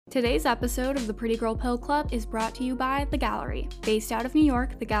Today's episode of the Pretty Girl Pill Club is brought to you by The Gallery. Based out of New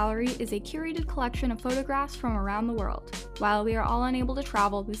York, The Gallery is a curated collection of photographs from around the world. While we are all unable to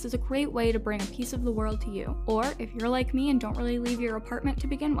travel, this is a great way to bring a piece of the world to you. Or if you're like me and don't really leave your apartment to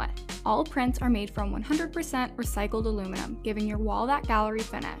begin with. All prints are made from 100% recycled aluminum, giving your wall that gallery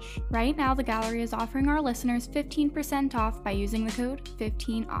finish. Right now, The Gallery is offering our listeners 15% off by using the code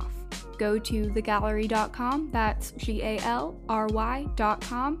 15OFF. Go to thegallery.com, that's GALRY.com,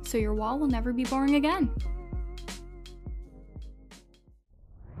 so your wall will never be boring again.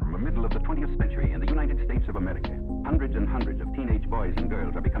 From the middle of the 20th century in the United States of America, hundreds and hundreds of teenage boys and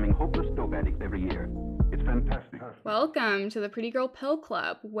girls are becoming hopeless dope addicts every year. It's fantastic. Welcome to the Pretty Girl Pill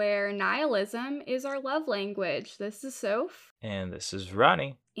Club, where nihilism is our love language. This is Soph. And this is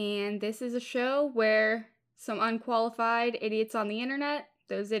Ronnie. And this is a show where some unqualified idiots on the internet,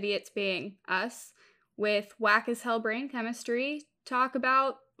 those idiots being us, with whack as hell brain chemistry, talk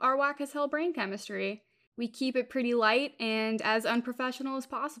about our whack as hell brain chemistry. We keep it pretty light and as unprofessional as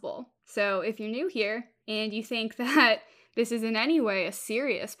possible. So if you're new here and you think that this is in any way a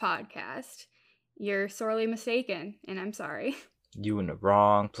serious podcast, you're sorely mistaken, and I'm sorry. You in the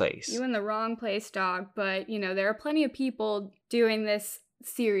wrong place. You in the wrong place, dog. But, there are plenty of people doing this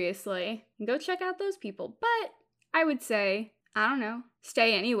seriously. Go check out those people. But I would say, I don't know,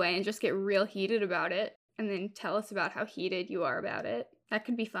 stay anyway and just get real heated about it. And then tell us about how heated you are about it. That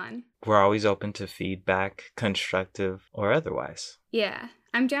could be fun. We're always open to feedback, constructive or otherwise. Yeah,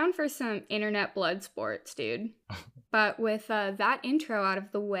 I'm down for some internet blood sports, dude. But with that intro out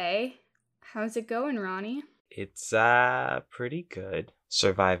of the way, how's it going, Ronnie? It's pretty good.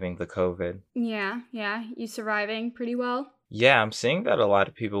 Surviving the COVID. Yeah, you surviving pretty well? Yeah, I'm seeing that a lot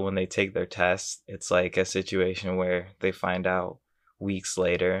of people, when they take their tests, it's like a situation where they find out weeks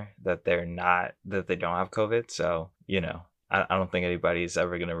later that they don't have COVID. So, I don't think anybody's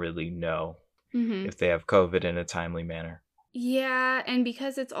ever going to really know if they have COVID in a timely manner. Yeah, and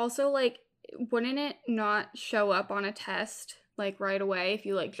because it's also wouldn't it not show up on a test right away if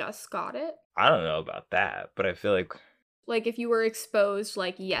you just got it? I don't know about that, but I feel like if you were exposed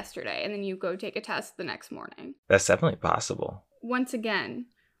yesterday and then you go take a test the next morning. That's definitely possible. Once again,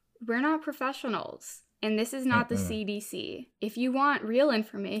 we're not professionals, and this is not the CDC. If you want real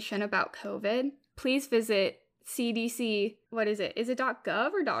information about COVID, please visit CDC. What is it? Is it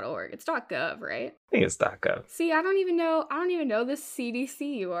 .gov or .org? It's .gov, right? I think it's .gov. See, I don't even know the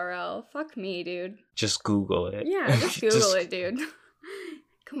CDC URL. Fuck me, dude. Just Google it. Yeah, just Google it, dude.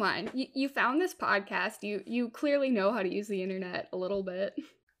 Come on, you found this podcast. You clearly know how to use the internet a little bit.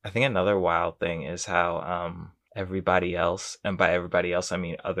 I think another wild thing is how everybody else, and by everybody else I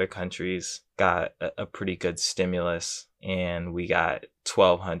mean other countries, got a pretty good stimulus, and we got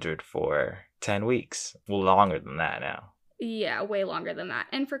 $1,200 for 10 weeks. Well, longer than that now. Yeah, way longer than that.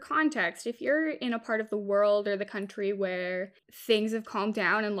 And for context, if you're in a part of the world or the country where things have calmed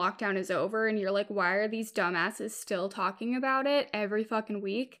down and lockdown is over and you're like, why are these dumbasses still talking about it every fucking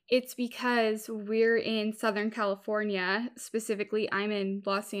week? It's because we're in Southern California. Specifically, I'm in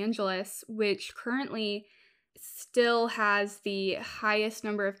Los Angeles, which currently still has the highest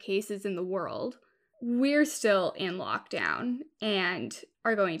number of cases in the world. We're still in lockdown and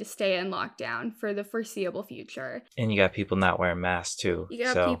are going to stay in lockdown for the foreseeable future. And you got people not wearing masks too. You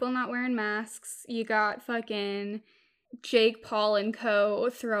got people not wearing masks. You got fucking Jake Paul and co.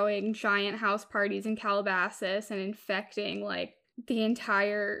 throwing giant house parties in Calabasas and infecting the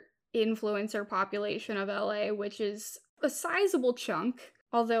entire influencer population of LA, which is a sizable chunk.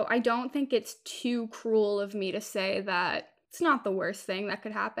 Although I don't think it's too cruel of me to say that it's not the worst thing that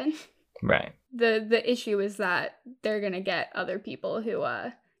could happen. Right. The issue is that they're going to get other people who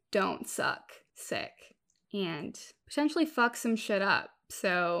don't suck sick and potentially fuck some shit up.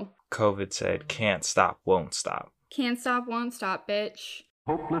 So COVID said, can't stop, won't stop. Can't stop, won't stop, bitch.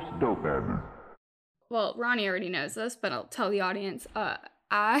 Hopeless dope addict. Well, Ronnie already knows this, but I'll tell the audience.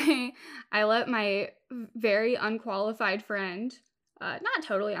 I let my very unqualified friend, not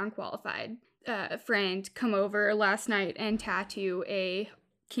totally unqualified, friend come over last night and tattoo a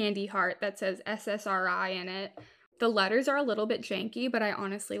candy heart that says SSRI in it. The letters are a little bit janky, but I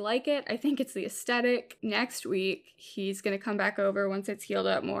honestly like it. I think it's the aesthetic. Next week, he's going to come back over once it's healed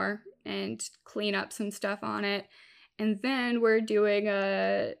up more and clean up some stuff on it. And then we're doing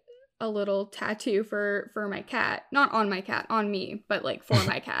a little tattoo for my cat. Not on my cat, on me, but for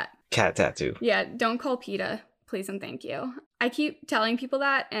my cat. Cat tattoo. Yeah, don't call PETA, please and thank you. I keep telling people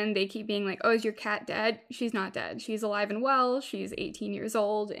that, and they keep being like, oh, is your cat dead? She's not dead. She's alive and well. She's 18 years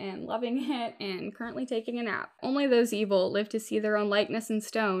old and loving it and currently taking a nap. Only those evil live to see their own likeness in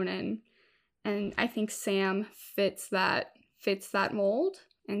stone, and I think Sam fits that mold.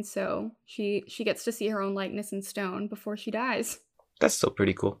 And so she gets to see her own likeness in stone before she dies. That's still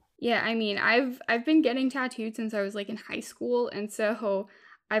pretty cool. Yeah, I mean, I've been getting tattooed since I was like in high school, and so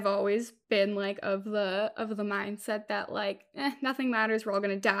I've always been like of the mindset that like nothing matters, we're all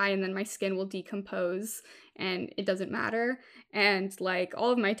gonna die, and then my skin will decompose and it doesn't matter. And like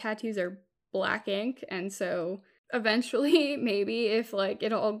all of my tattoos are black ink, and so eventually maybe if like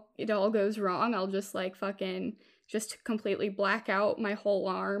it all goes wrong, I'll just like fucking just completely black out my whole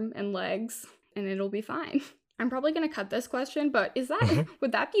arm and legs and it'll be fine. I'm probably gonna cut this question, but is that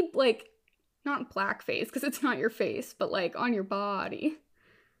would that be like not blackface because it's not your face, but like on your body?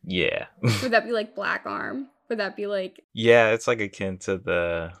 Yeah. Would that be like black arm? Would that be like Yeah, it's like akin to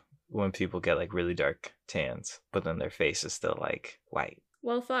the when people get like really dark tans, but then their face is still like white.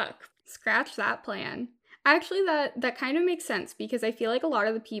 well fuck. Scratch that plan. Actually that kind of makes sense because I feel like a lot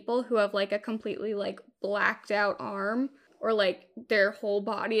of the people who have like a completely like blacked out arm or like their whole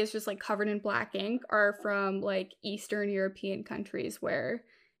body is just like covered in black ink are from like Eastern European countries where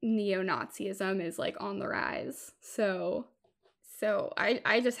neo-Nazism is like on the rise. So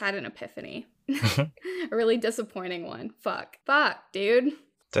I just had an epiphany. A really disappointing one. Fuck, dude.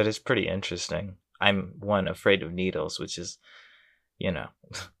 That is pretty interesting. I'm afraid of needles, which is,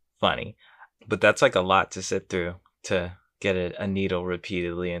 funny. But that's like a lot to sit through to get a needle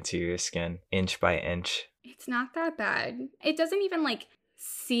repeatedly into your skin, inch by inch. It's not that bad. It doesn't even like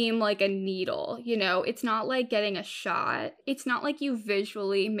seem like a needle, It's not like getting a shot. It's not like you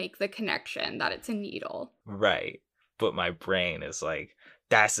visually make the connection that it's a needle. Right. But my brain is like,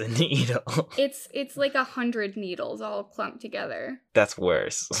 that's a needle. It's like 100 needles all clumped together. That's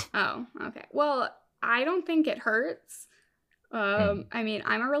worse. Oh, okay. Well, I don't think it hurts. I mean,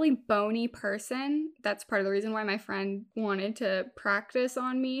 I'm a really bony person. That's part of the reason why my friend wanted to practice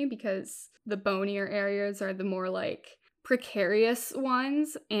on me, because the bonier areas are the more like precarious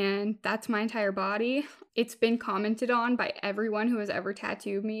ones, and that's my entire body. It's been commented on by everyone who has ever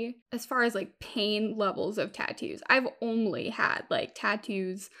tattooed me. As far as like pain levels of tattoos, I've only had like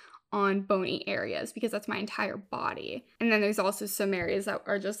tattoos on bony areas because that's my entire body. And then there's also some areas that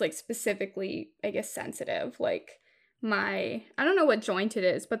are just like specifically, I guess, sensitive, like I don't know what joint it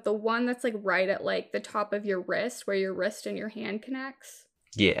is, but the one that's like right at like the top of your wrist where your wrist and your hand connects.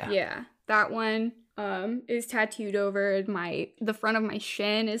 Yeah, that one is tattooed over. The front of my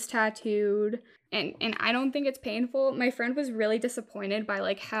shin is tattooed, and I don't think it's painful. My friend was really disappointed by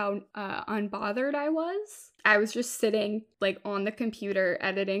like how unbothered I was. I was just sitting like on the computer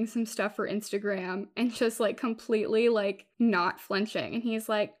editing some stuff for Instagram and just like completely like not flinching. And he's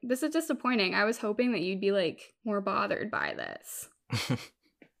like, "This is disappointing. I was hoping that you'd be like more bothered by this."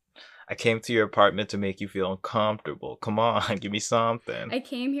 I came to your apartment to make you feel uncomfortable. Come on, give me something. I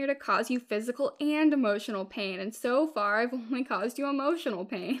came here to cause you physical and emotional pain, and so far I've only caused you emotional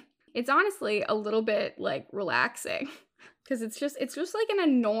pain. It's honestly a little bit like relaxing because it's just like an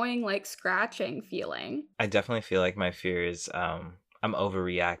annoying like scratching feeling. I definitely feel like my fear is I'm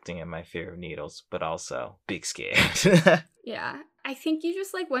overreacting in my fear of needles, but also big scared. Yeah, I think you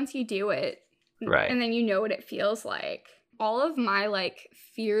just like once you do it, right, and then you know what it feels like. All of my like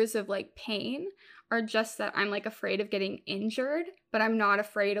fears of like pain are just that I'm like afraid of getting injured, but I'm not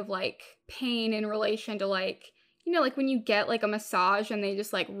afraid of like pain in relation to like, like when you get like a massage and they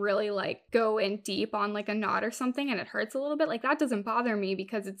just like really like go in deep on like a knot or something and it hurts a little bit. Like that doesn't bother me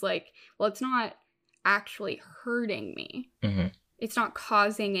because it's like, well, it's not actually hurting me. Mm-hmm. It's not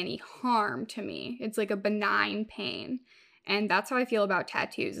causing any harm to me. It's like a benign pain. And that's how I feel about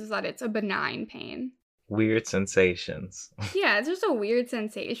tattoos, is that it's a benign pain. Weird sensations. Yeah, it's just a weird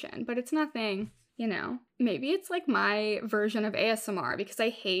sensation, but it's nothing, Maybe it's like my version of ASMR because I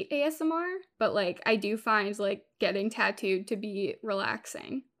hate ASMR, but like I do find like getting tattooed to be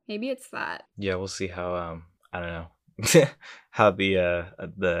relaxing. Maybe it's that. Yeah, we'll see how I don't know how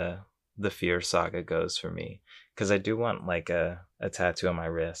the fear saga goes for me, because I do want like a tattoo on my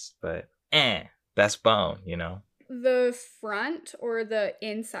wrist, but that's bone, The front or the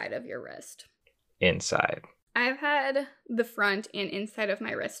inside of your wrist? Inside. I've had the front and inside of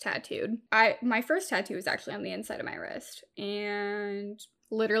my wrist tattooed. My first tattoo was actually on the inside of my wrist and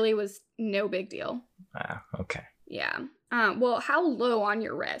literally was no big deal. Ah, okay. Yeah. Well, how low on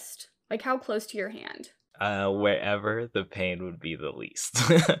your wrist? Like how close to your hand? Wherever the pain would be the least.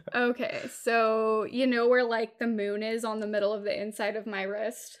 Okay, so you know where like the moon is on the middle of the inside of my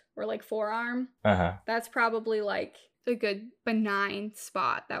wrist, or like forearm? Uh-huh. That's probably like a good benign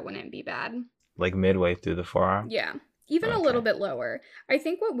spot. That wouldn't be bad. Like midway through the forearm? Yeah. Even a little bit lower. I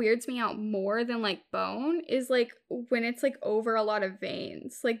think what weirds me out more than like bone is like when it's like over a lot of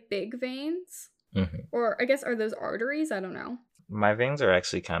veins, like big veins. Mm-hmm. Or I guess are those arteries? I don't know. My veins are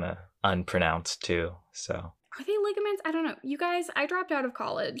actually kind of unpronounced too. So Are they ligaments? I don't know. You guys, I dropped out of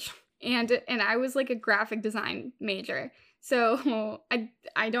college and I was like a graphic design major. So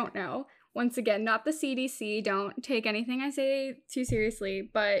I don't know. Once again, not the CDC. Don't take anything I say too seriously,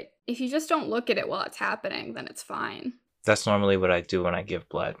 but if you just don't look at it while it's happening, then it's fine. that's normally what I do when I give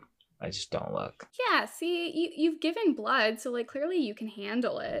blood. I just don't look. Yeah, see, you've given blood, so like clearly you can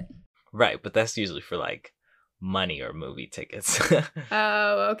handle it. Right, but that's usually for like money or movie tickets.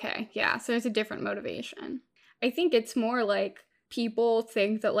 Oh, okay. Yeah, so it's a different motivation. I think it's more like people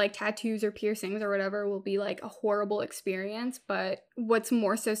think that like tattoos or piercings or whatever will be like a horrible experience, but what's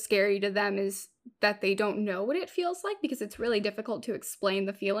more so scary to them is that they don't know what it feels like because it's really difficult to explain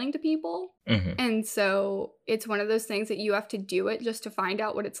the feeling to people. hmm And so it's one of those things that you have to do it just to find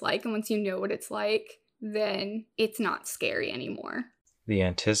out what it's like. And once you know what it's like, then it's not scary anymore. The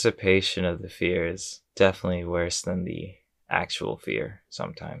anticipation of the fear is definitely worse than the actual fear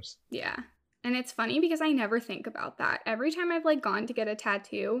sometimes. Yeah. And it's funny because I never think about that. Every time I've like gone to get a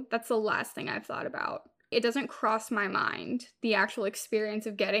tattoo, that's the last thing I've thought about. It doesn't cross my mind, the actual experience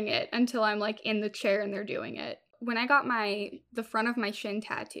of getting it, until I'm like in the chair and they're doing it. When I got the front of my shin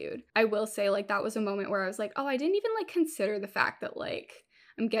tattooed, I will say like that was a moment where I was like, oh, I didn't even like consider the fact that like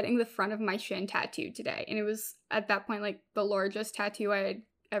I'm getting the front of my shin tattooed today. And it was at that point like the largest tattoo I had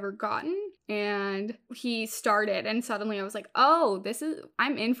ever gotten. And he started and suddenly I was like, oh,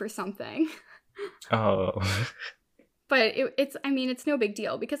 I'm in for something. Oh. But it's no big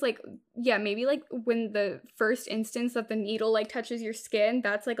deal because like, yeah, maybe like when the first instance that the needle like touches your skin,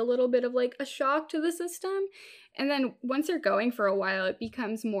 that's like a little bit of like a shock to the system. And then once you're going for a while, it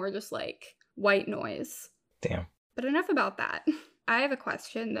becomes more just like white noise. Damn. But enough about that. I have a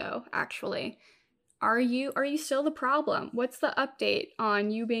question though, actually. Are you still the problem? What's the update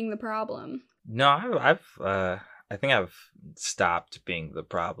on you being the problem? No, I think I've stopped being the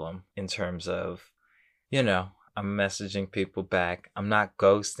problem in terms of, I'm messaging people back. I'm not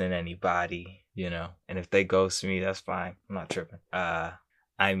ghosting anybody, and if they ghost me, that's fine. I'm not tripping.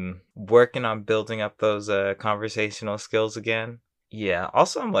 I'm working on building up those conversational skills again. Yeah.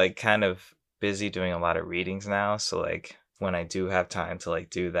 Also, I'm like kind of busy doing a lot of readings now, so like when I do have time to like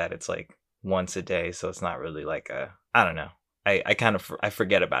do that, it's like once a day, so it's not really like I don't know. I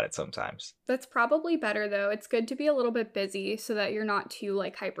forget about it sometimes. That's probably better though. It's good to be a little bit busy so that you're not too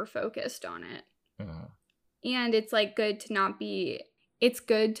like hyper focused on it. Mhm. And it's like it's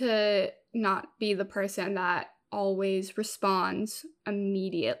good to not be the person that always responds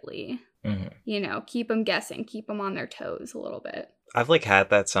immediately. Mhm. Keep them guessing, keep them on their toes a little bit. I've like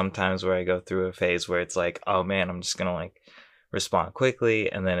had that sometimes where I go through a phase where it's like, oh man, I'm just gonna like respond quickly,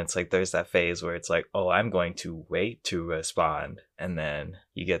 and then it's like there's that phase where it's like, oh, I'm going to wait to respond, and then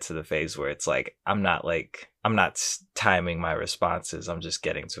you get to the phase where it's like I'm not timing my responses, I'm just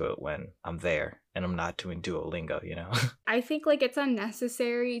getting to it when I'm there, and I'm not doing Duolingo. I think like it's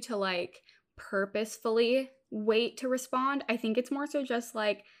unnecessary to like purposefully wait to respond. I think it's more so just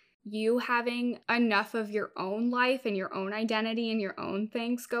like you having enough of your own life and your own identity and your own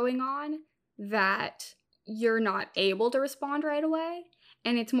things going on that you're not able to respond right away.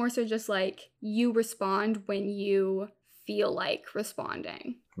 And it's more so just like you respond when you feel like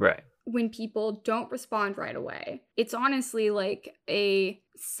responding. Right. When people don't respond right away, it's honestly like a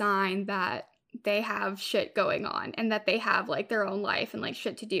sign that they have shit going on and that they have like their own life and like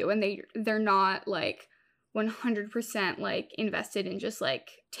shit to do, and they're not like 100% like invested in just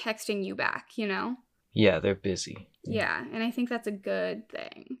like texting you back, Yeah, they're busy. Yeah, and I think that's a good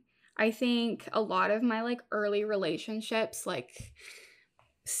thing. I think a lot of my like early relationships, like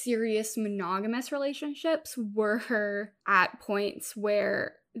serious monogamous relationships, were at points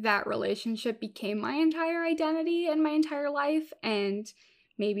where that relationship became my entire identity and my entire life, and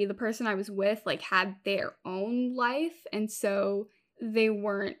maybe the person I was with like had their own life, and so they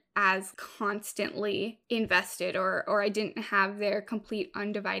weren't as constantly invested, or I didn't have their complete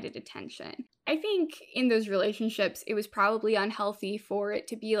undivided attention. I think in those relationships, it was probably unhealthy for it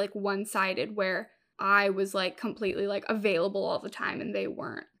to be like one-sided where I was like completely like available all the time and they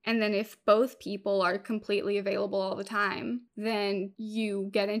weren't. And then if both people are completely available all the time, then you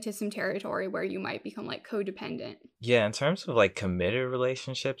get into some territory where you might become like codependent. Yeah, in terms of like committed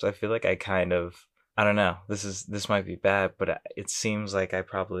relationships, I feel like I don't know. This might be bad, but it seems like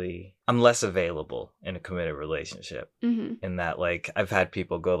I'm less available in a committed relationship. Mm-hmm. In that, like, I've had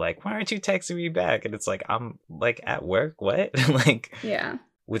people go like, "Why aren't you texting me back?" And it's like, I'm like at work. What? Like, yeah.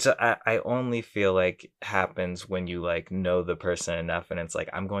 Which I only feel like happens when you like know the person enough, and it's like,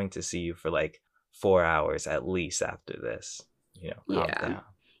 I'm going to see you for like 4 hours at least after this. Calm down.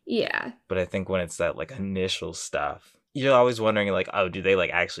 Yeah. But I think when it's that like initial stuff, you're always wondering, like, oh, do they,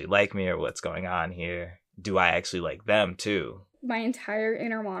 like, actually like me, or what's going on here? Do I actually like them too? My entire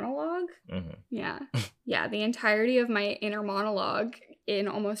inner monologue? Hmm. Yeah. Yeah, the entirety of my inner monologue in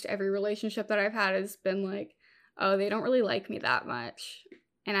almost every relationship that I've had has been like, oh, they don't really like me that much.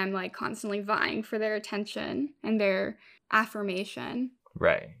 And I'm like constantly vying for their attention and their affirmation.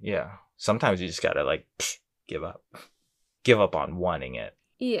 Right. Yeah. Sometimes you just gotta, like, give up. Give up on wanting it.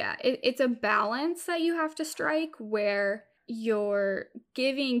 Yeah, it's a balance that you have to strike where you're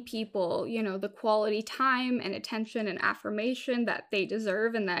giving people, the quality time and attention and affirmation that they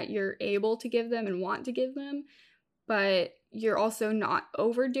deserve and that you're able to give them and want to give them, but you're also not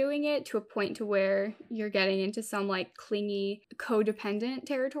overdoing it to a point to where you're getting into some like clingy codependent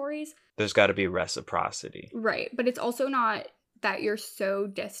territories. There's got to be reciprocity. Right, but it's also not that you're so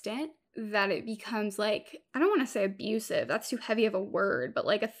distant that it becomes like, I don't want to say abusive, that's too heavy of a word, but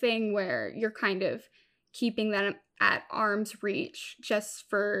like a thing where you're kind of keeping them at arm's reach just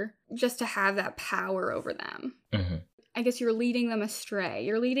to have that power over them. Mm-hmm. I guess you're leading them astray,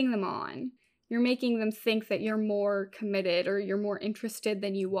 you're leading them on. You're making them think that you're more committed or you're more interested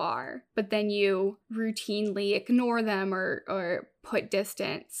than you are, but then you routinely ignore them or put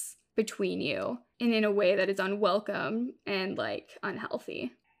distance between you and in a way that is unwelcome and like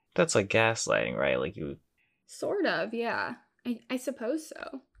unhealthy. That's like gaslighting, right? Like you... Sort of, yeah. I suppose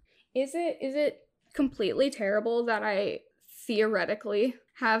so. Is it completely terrible that I theoretically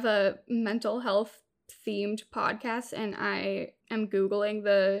have a mental health themed podcast and I am Googling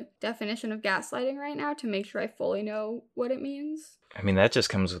the definition of gaslighting right now to make sure I fully know what it means? I mean, that just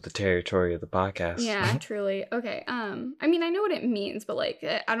comes with the territory of the podcast. Yeah, truly. Okay. I mean, I know what it means, but like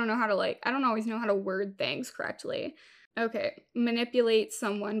I don't always know how to word things correctly. Okay, manipulate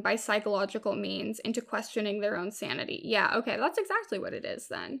someone by psychological means into questioning their own sanity. Yeah, okay, that's exactly what it is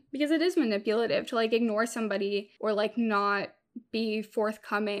then. Because it is manipulative to like ignore somebody or like not be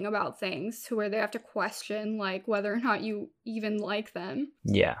forthcoming about things to where they have to question like whether or not you even like them.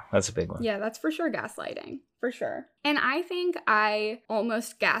 Yeah, that's a big one. Yeah, that's for sure gaslighting. For sure. And I think I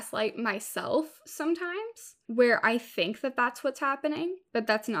almost gaslight myself sometimes where I think that that's what's happening, but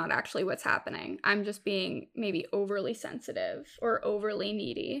that's not actually what's happening. I'm just being maybe overly sensitive or overly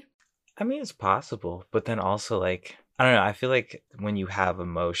needy. I mean, it's possible, but then also like, I don't know, I feel like when you have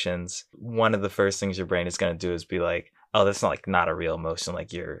emotions, one of the first things your brain is going to do is be like, oh, that's not a real emotion.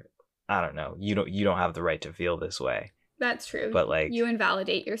 Like I don't know, you don't have the right to feel this way. That's true. But like, you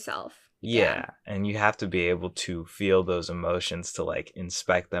invalidate yourself. Yeah, and you have to be able to feel those emotions to like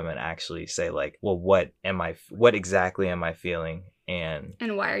inspect them and actually say like, well, what exactly am I feeling, and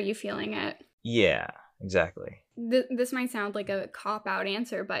why are you feeling it? Yeah, exactly. This might sound like a cop-out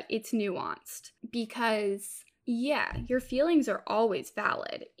answer, but it's nuanced because yeah, your feelings are always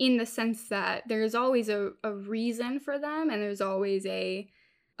valid in the sense that there's always a reason for them and there's always a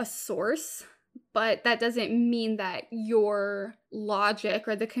source. But that doesn't mean that your logic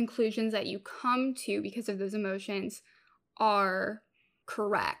or the conclusions that you come to because of those emotions are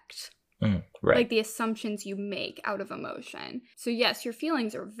correct. Right. Like the assumptions you make out of emotion. So yes, your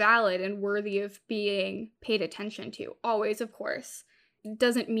feelings are valid and worthy of being paid attention to. Always, of course. It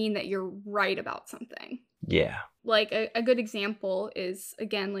doesn't mean that you're right about something. Yeah. Like a good example is,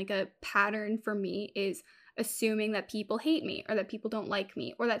 again, like a pattern for me is assuming that people hate me or that people don't like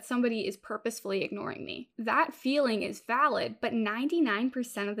me or that somebody is purposefully ignoring me. That feeling is valid, but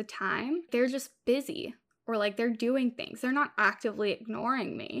 99% of the time, they're just busy or like they're doing things. They're not actively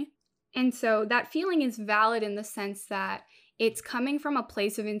ignoring me. And so that feeling is valid in the sense that it's coming from a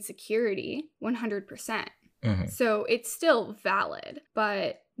place of insecurity, 100%. Mm-hmm. So it's still valid,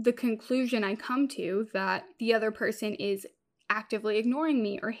 but the conclusion I come to that the other person is actively ignoring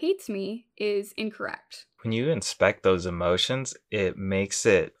me or hates me is incorrect. When you inspect those emotions, it makes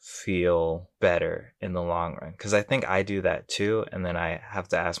it feel better in the long run. Because I think I do that too. And then I have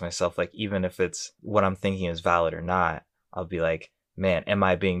to ask myself, like, even if it's what I'm thinking is valid or not, I'll be like, man, am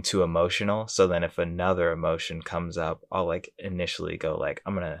I being too emotional? So then if another emotion comes up, I'll like initially go like,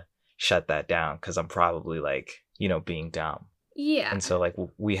 I'm going to shut that down because I'm probably like, being dumb. Yeah. And so like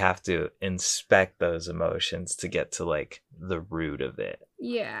we have to inspect those emotions to get to like the root of it.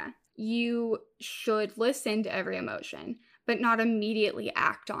 Yeah. You should listen to every emotion, but not immediately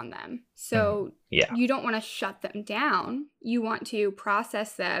act on them. So you don't want to shut them down. You want to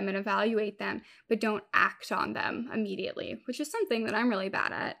process them and evaluate them, but don't act on them immediately, which is something that I'm really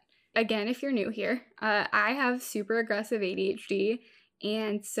bad at. Again, if you're new here, I have super aggressive ADHD.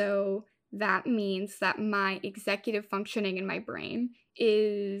 And so that means that my executive functioning in my brain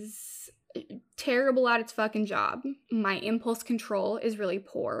is terrible at its fucking job. My impulse control is really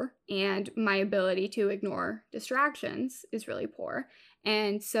poor, and my ability to ignore distractions is really poor.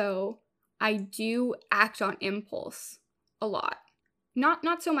 And so I do act on impulse a lot.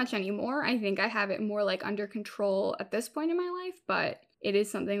 Not so much anymore. I think I have it more like under control at this point in my life, but it is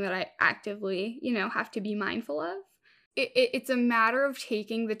something that I actively, have to be mindful of. It's a matter of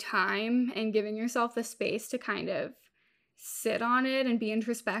taking the time and giving yourself the space to kind of sit on it and be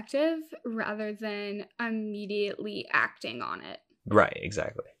introspective rather than immediately acting on it. Right,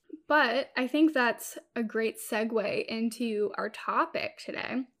 exactly. But I think that's a great segue into our topic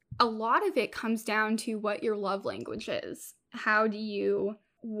today. A lot of it comes down to what your love language is. How do you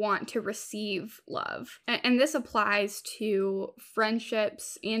want to receive love? And this applies to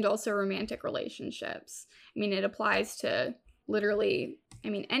friendships and also romantic relationships. I mean, it applies to literally,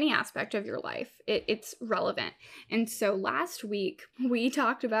 any aspect of your life. It's relevant. And so last week, we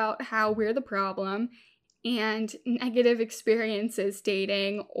talked about how we're the problem and negative experiences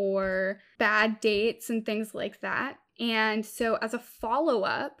dating or bad dates and things like that. And so as a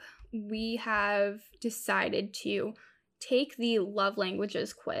follow-up, we have decided to take the love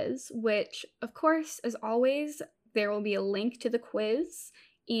languages quiz, which, of course, as always, there will be a link to the quiz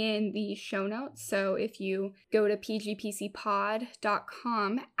in the show notes. So if you go to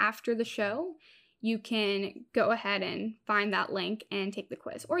pgpcpod.com after the show, you can go ahead and find that link and take the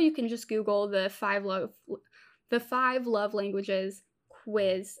quiz. Or you can just Google the five love languages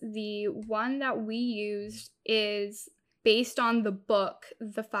quiz. The one that we used is based on the book,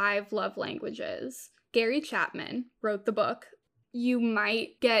 The 5 Love Languages. Gary Chapman wrote the book. You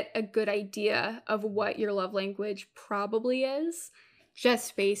might get a good idea of what your love language probably is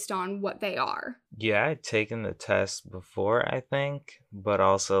just based on what they are. Yeah, I'd taken the test before, I think, but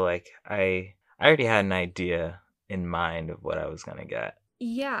also I already had an idea in mind of what I was going to get.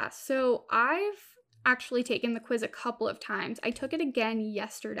 Yeah, so I've actually taken the quiz a couple of times. I took it again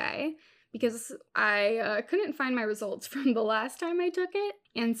yesterday because I couldn't find my results from the last time I took it.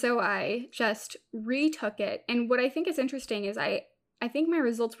 And so I just retook it. And what I think is interesting is I think my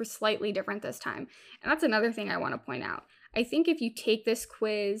results were slightly different this time. And that's another thing I want to point out. I think if you take this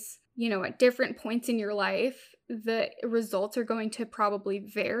quiz, at different points in your life, the results are going to probably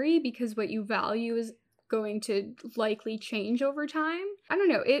vary because what you value is going to likely change over time. I don't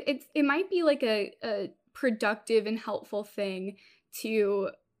know. It might be like a productive and helpful thing to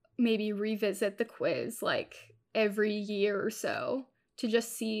maybe revisit the quiz like every year or so to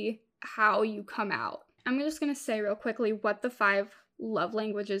just see how you come out. I'm just going to say real quickly what the 5 love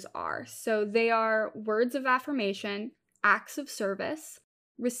languages are. So they are words of affirmation, acts of service,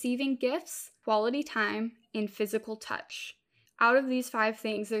 receiving gifts, quality time, and physical touch. Out of these 5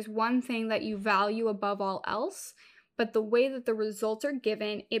 things, there's one thing that you value above all else, but the way that the results are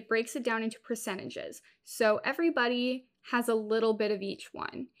given, it breaks it down into percentages. So everybody has a little bit of each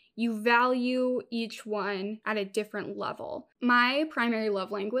one. You value each one at a different level. My primary love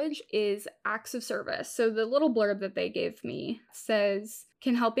language is acts of service. So the little blurb that they gave me says,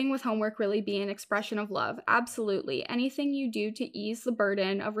 can helping with homework really be an expression of love? Absolutely. Anything you do to ease the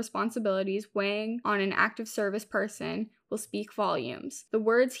burden of responsibilities weighing on an active service person will speak volumes. The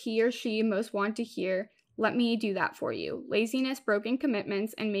words he or she most want to hear, let me do that for you. Laziness, broken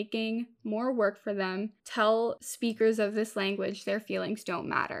commitments, and making more work for them tell speakers of this language their feelings don't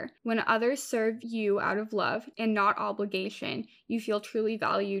matter. When others serve you out of love and not obligation, you feel truly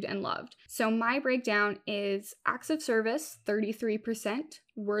valued and loved. So my breakdown is acts of service, 33%,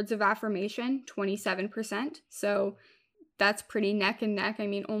 words of affirmation, 27%. So that's pretty neck and neck.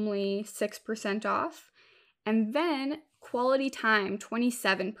 Only 6% off. And then quality time,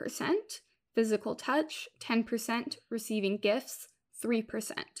 27%. Physical touch, 10%, receiving gifts,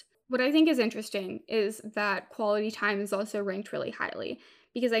 3%. What I think is interesting is that quality time is also ranked really highly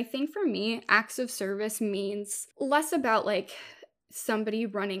because I think for me, acts of service means less about like somebody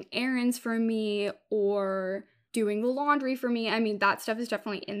running errands for me or doing the laundry for me. That stuff is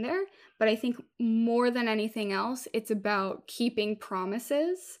definitely in there, but I think more than anything else, it's about keeping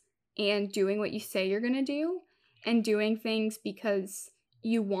promises and doing what you say you're going to do and doing things because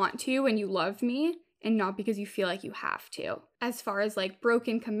you want to and you love me and not because you feel like you have to. As far as like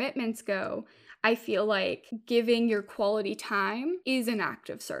broken commitments go, I feel like giving your quality time is an act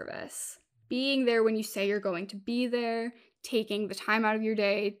of service. Being there when you say you're going to be there, taking the time out of your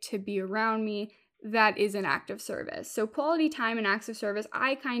day to be around me, that is an act of service. So quality time and acts of service,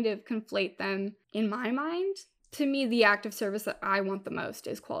 I kind of conflate them in my mind. To me, the act of service that I want the most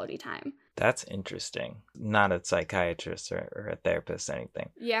is quality time. That's interesting. Not a psychiatrist or a therapist or anything.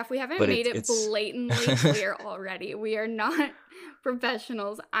 Yeah, if we haven't But made it it's blatantly clear already, we are not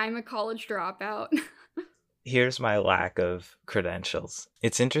professionals. I'm a college dropout. Here's my lack of credentials.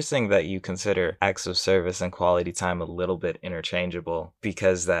 It's interesting that you consider acts of service and quality time a little bit interchangeable,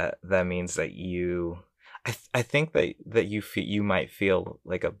 because that means that I think that you might feel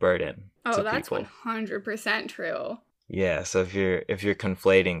like a burden Oh, to that's people. 100% true. Yeah, so if you're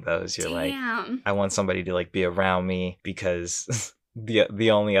conflating those, you're like, Damn. I want somebody to like be around me because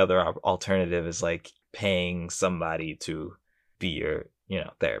the only other alternative is like paying somebody to be your,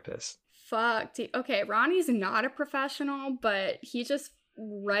 therapist. Fuck. Okay, Ronnie's not a professional, but he just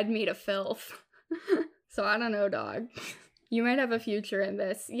read me to filth. So I don't know, dog. You might have a future in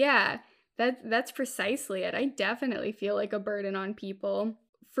this. Yeah, that's precisely it. I definitely feel like a burden on people,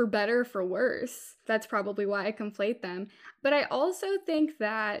 for better or for worse. That's probably why I conflate them. But I also think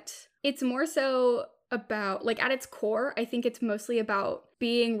that it's more so about, like, at its core, I think it's mostly about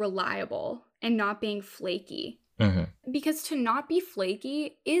being reliable and not being flaky. Because to not be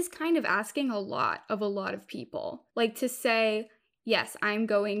flaky is kind of asking a lot of people. Like, to say, yes, I'm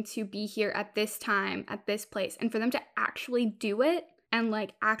going to be here at this time, at this place, and for them to actually do it and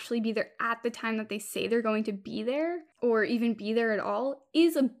like actually be there at the time that they say they're going to be there, or even be there at all,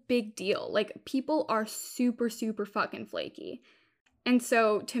 is a big deal. Like, people are super, super fucking flaky. And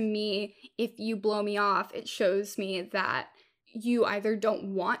so to me, if you blow me off, it shows me that you either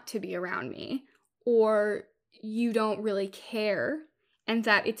don't want to be around me, or you don't really care, and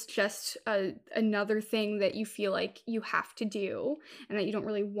that it's just another thing that you feel like you have to do and that you don't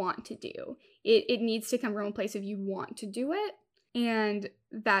really want to do. It needs to come from a place of you want to do it, and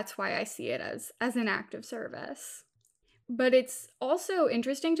that's why I see it as an act of service. But it's also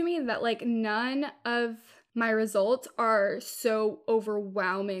interesting to me that like none of my results are so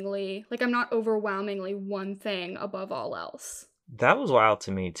overwhelmingly, like, I'm not overwhelmingly one thing above all else. That was wild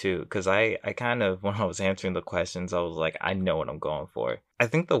to me too, because I kind of, when I was answering the questions, I was like, I know what I'm going for. I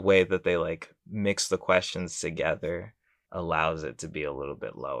think the way that they like mix the questions together allows it to be a little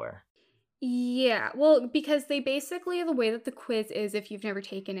bit lower. Yeah, well, because they basically, the way that the quiz is, if you've never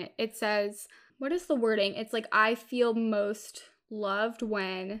taken it, it says, what is the wording? It's like, I feel most loved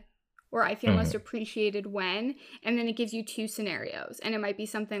when, or I feel most appreciated when, and then it gives you two scenarios. And it might be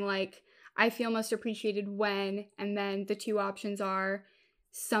something like, I feel most appreciated when, and then the two options are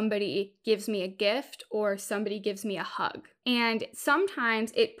somebody gives me a gift or somebody gives me a hug. And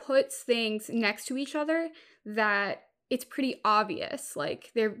sometimes it puts things next to each other that it's pretty obvious.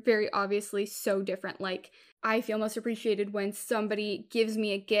 Like, they're very obviously so different. Like, I feel most appreciated when somebody gives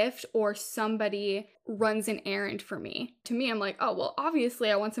me a gift or somebody runs an errand for me. To me, I'm like, oh, well,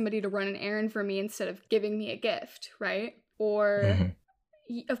 obviously I want somebody to run an errand for me instead of giving me a gift, right? Or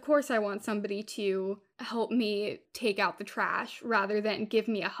of course I want somebody to help me take out the trash rather than give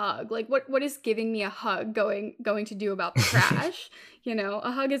me a hug. Like, what is giving me a hug going to do about the trash?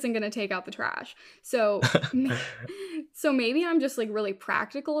 A hug isn't going to take out the trash. So maybe I'm just like really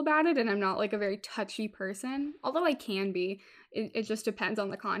practical about it, and I'm not like a very touchy person, although I can be. It just depends on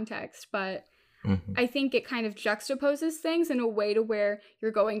the context. But I think it kind of juxtaposes things in a way to where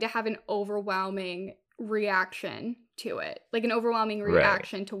you're going to have an overwhelming reaction to it, like an overwhelming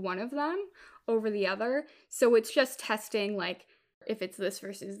reaction to one of them over the other. So it's just testing, like, if it's this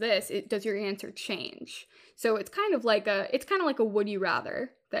versus this, does your answer change? So it's kind of like a would you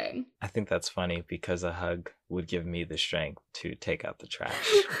rather thing. I think that's funny because a hug would give me the strength to take out the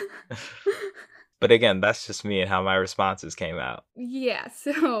trash. But again, that's just me and how my responses came out. Yeah,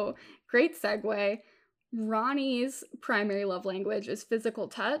 so great segue. Ronnie's primary love language is physical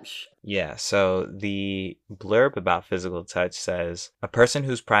touch. Yeah, so the blurb about physical touch says, a person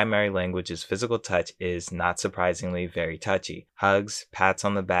whose primary language is physical touch is, not surprisingly, very touchy. Hugs, pats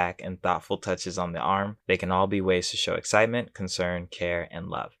on the back, and thoughtful touches on the arm, they can all be ways to show excitement, concern, care, and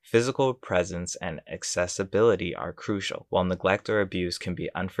love. Physical presence and accessibility are crucial, while neglect or abuse can be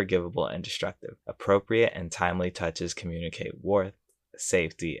unforgivable and destructive. Appropriate and timely touches communicate worth,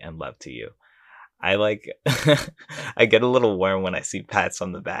 safety, and love to you. I I get a little warm when I see pats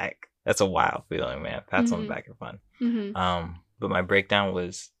on the back. That's a wild feeling, man. Pats on the back are fun. But my breakdown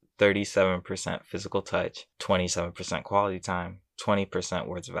was 37% physical touch, 27% quality time, 20%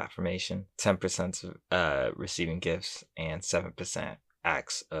 words of affirmation, 10% receiving gifts, and 7%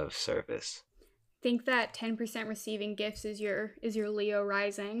 acts of service. Think that 10% receiving gifts is your Leo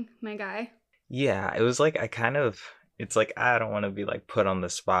rising, my guy. Yeah, it was like it's like I don't want to be like put on the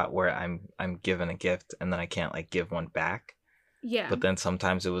spot where I'm given a gift and then I can't like give one back. Yeah. But then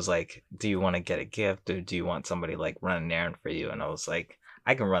sometimes it was like, do you want to get a gift or do you want somebody like run an errand for you? And I was like,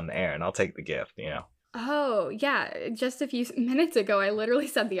 I can run the errand. I'll take the gift, you know? Oh, yeah. Just a few minutes ago, I literally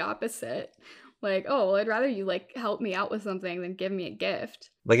said the opposite. Like, oh, well, I'd rather you like help me out with something than give me a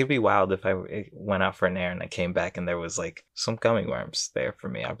gift. Like, it'd be wild if I went out for an errand and I came back and there was like some gummy worms there for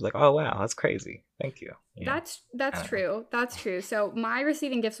me. I'd be like, oh, wow, that's crazy. Thank you. That's I don't know. true. That's true. So my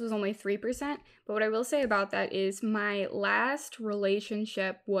receiving gifts was only 3%. But what I will say about that is my last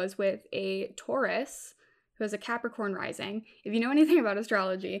relationship was with a Taurus who has a Capricorn rising. If you know anything about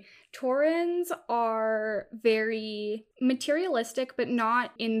astrology, Taurans are very materialistic, but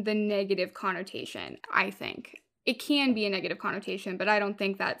not in the negative connotation, I think. It can be a negative connotation, but I don't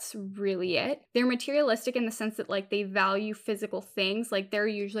think that's really it. They're materialistic in the sense that, like, they value physical things. Like, they're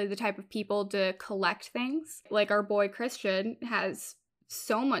usually the type of people to collect things. Like, our boy Christian has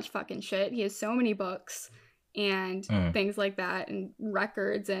so much fucking shit. He has so many books and things like that, and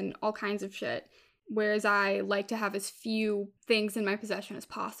records and all kinds of shit. Whereas I like to have as few things in my possession as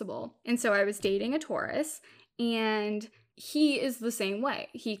possible. And so I was dating a Taurus, and he is the same way.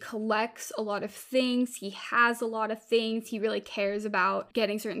 He collects a lot of things. He has a lot of things. He really cares about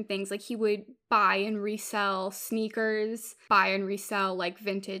getting certain things. Like, he would buy and resell sneakers, buy and resell like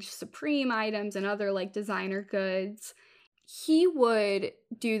vintage Supreme items and other like designer goods. He would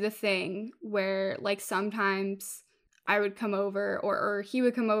do the thing where like sometimes I would come over or he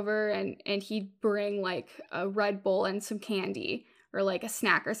would come over and he'd bring like a Red Bull and some candy or like a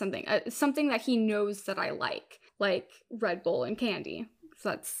snack or something. Something that he knows that I like Red Bull and candy.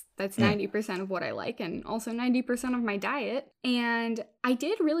 So that's 90% of what I like, and also 90% of my diet. And I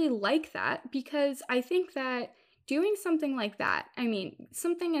did really like that because I think that doing something like that, I mean,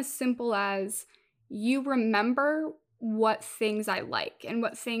 something as simple as you remember what things I like and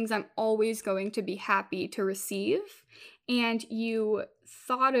what things I'm always going to be happy to receive, and you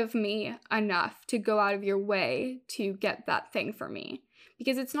thought of me enough to go out of your way to get that thing for me.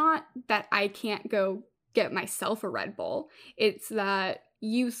 Because it's not that I can't go get myself a Red Bull, it's that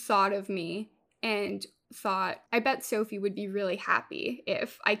you thought of me and thought, I bet Sophie would be really happy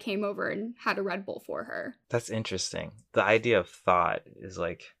if I came over and had a Red Bull for her. That's interesting. The idea of thought is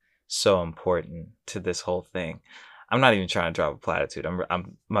like so important to this whole thing. I'm not even trying to drop a platitude.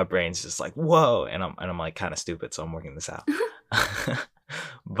 I'm my brain's just like, whoa, and I'm like kind of stupid, so I'm working this out.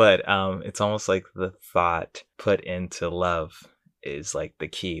 But it's almost like the thought put into love is like the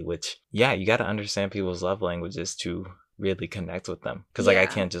key, which, yeah, you got to understand people's love languages to really connect with them. Because like I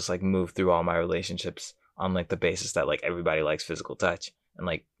can't just like move through all my relationships on like the basis that like everybody likes physical touch and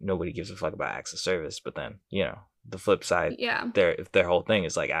like nobody gives a fuck about acts of service. But then, you know, the flip side, if their whole thing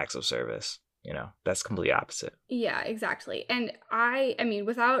is like acts of service, you know, that's completely opposite. Yeah, exactly. And I mean,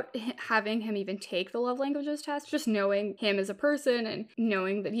 without having him even take the love languages test, just knowing him as a person and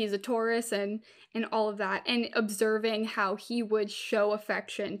knowing that he's a Taurus and all of that, and observing how he would show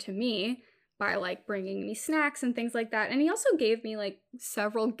affection to me by like bringing me snacks and things like that. And he also gave me like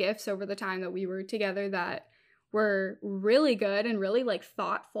several gifts over the time that we were together that were really good and really like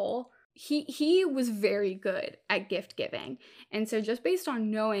thoughtful. He was very good at gift giving. And so just based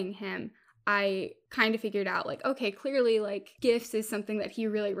on knowing him, I kind of figured out like, okay, clearly like gifts is something that he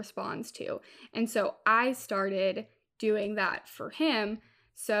really responds to. And so I started doing that for him.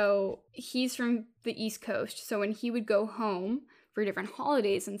 So he's from the East Coast. So when he would go home for different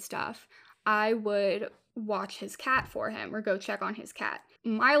holidays and stuff, I would watch his cat for him or go check on his cat.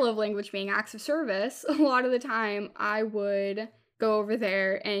 My love language being acts of service, a lot of the time I would go over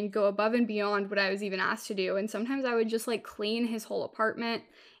there and go above and beyond what I was even asked to do. And sometimes I would just like clean his whole apartment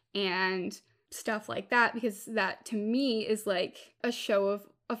and stuff like that, because that to me is like a show of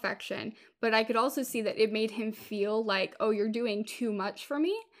affection. But I could also see that it made him feel like, oh, you're doing too much for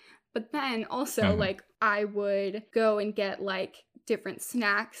me. But then also like I would go and get like different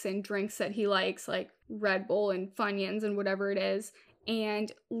snacks and drinks that he likes, like Red Bull and Funyuns and whatever it is,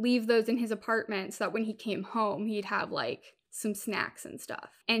 and leave those in his apartment so that when he came home he'd have like some snacks and stuff.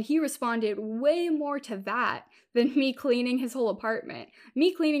 And he responded way more to that than me cleaning his whole apartment.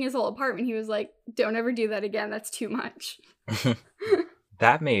 Me cleaning his whole apartment, he was like, don't ever do that again, that's too much.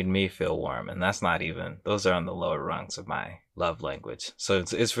 That made me feel warm, and that's not even, those are on the lower rungs of my love language. So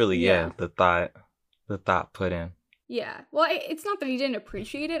it's really the thought put in. Yeah. Well, it's not that he didn't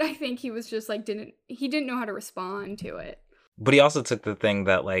appreciate it. I think he was just like he didn't know how to respond to it. But he also took the thing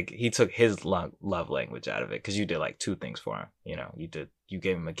that like he took his love language out of it, because you did like two things for him. You know, you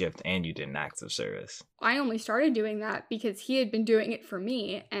gave him a gift and you did an act of service. I only started doing that because he had been doing it for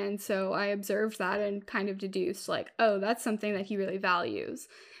me, and so I observed that and kind of deduced like, oh, that's something that he really values.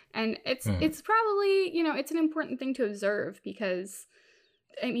 And it's probably, you know, it's an important thing to observe, because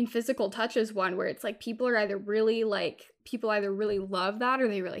I mean, physical touch is one where it's like people are either really like people either really love that or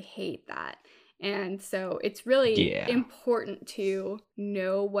they really hate that. And so it's really important to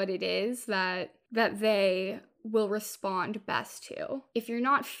know what it is that they will respond best to. If you're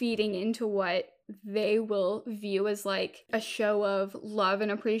not feeding into what they will view as like a show of love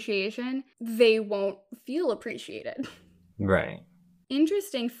and appreciation, they won't feel appreciated. Right.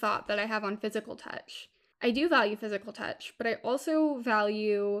 Interesting thought that I have on physical touch. I do value physical touch, but I also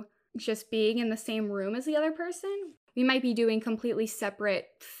value just being in the same room as the other person. We might be doing completely separate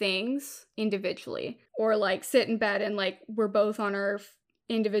things individually, or like sit in bed and like we're both on our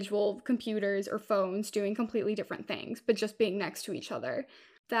individual computers or phones doing completely different things, but just being next to each other.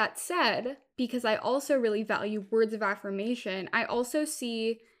 That said, because I also really value words of affirmation, I also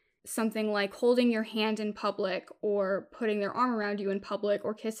see something like holding your hand in public or putting their arm around you in public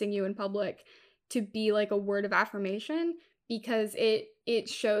or kissing you in public to be like a word of affirmation, because it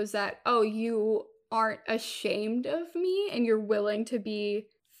shows that, oh, you aren't ashamed of me and you're willing to be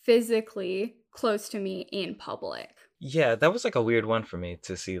physically close to me in public. Yeah, that was like a weird one for me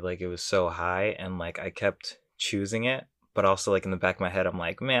to see, like it was so high and like I kept choosing it, but also like in the back of my head I'm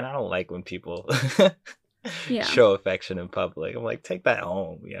like, man, I don't like when people show affection in public. I'm like, take that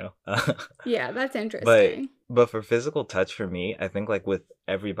home, you know. Yeah, that's interesting. But for physical touch for me, I think like with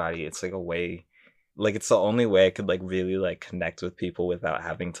everybody it's like a way, like it's the only way I could like really like connect with people without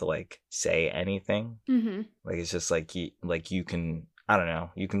having to like say anything. Like it's just like you can, I don't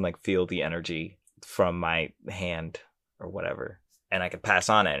know, you can like feel the energy from my hand or whatever, and I could pass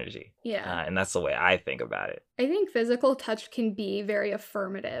on energy. Yeah. And that's the way I think about it. I think physical touch can be very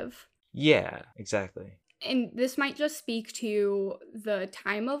affirmative. Yeah, exactly. And this might just speak to the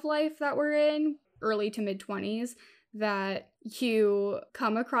time of life that we're in, early to mid 20s, that you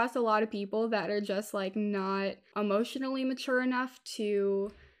come across a lot of people that are just like not emotionally mature enough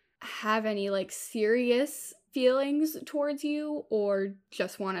to have any like serious feelings towards you, or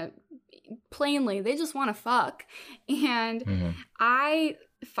just want to they just want to fuck. And I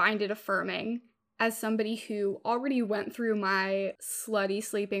find it affirming as somebody who already went through my slutty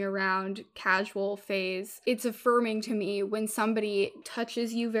sleeping around casual phase. It's affirming to me when somebody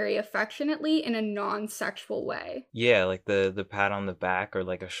touches you very affectionately in a non-sexual way. Yeah, like the pat on the back or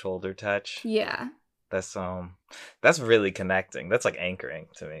like a shoulder touch. Yeah. That's really connecting. That's like anchoring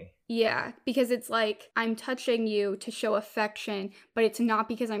to me. Yeah, because it's like I'm touching you to show affection, but it's not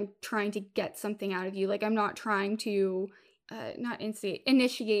because I'm trying to get something out of you. Like I'm not trying to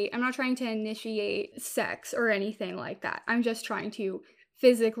initiate. I'm not trying to initiate sex or anything like that. I'm just trying to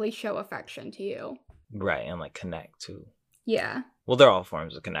physically show affection to you. Right, and like connect too. Yeah. Well, they're all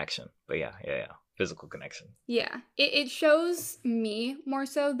forms of connection, but yeah. Physical connection. Yeah. It shows me more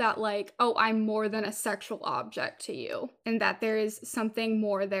so that like, oh, I'm more than a sexual object to you, and that there is something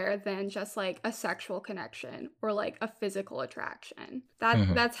more there than just like a sexual connection or like a physical attraction.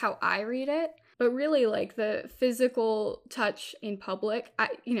 That's how I read it. But really, like the physical touch in public,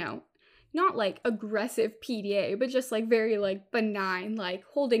 not like aggressive PDA, but just like very like benign, like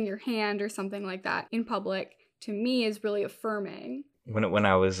holding your hand or something like that in public, to me is really affirming. When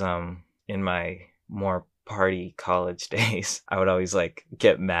I was in my more party college days, I would always like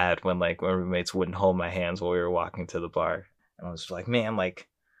get mad when roommates wouldn't hold my hands while we were walking to the bar, and I was like, man, like,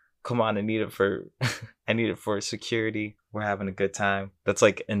 come on, I need it for security. We're having a good time. That's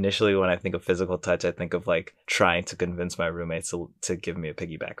like initially when I think of physical touch, I think of like trying to convince my roommates to give me a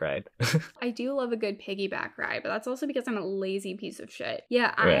piggyback ride. I do love a good piggyback ride, but that's also because I'm a lazy piece of shit.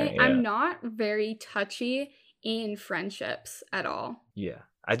 Yeah, Right, yeah. I'm not very touchy in friendships at all. Yeah,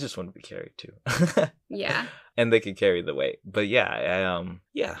 I just want to be carried too. Yeah. And they can carry the weight. But yeah,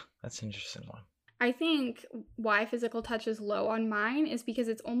 that's an interesting one. I think why physical touch is low on mine is because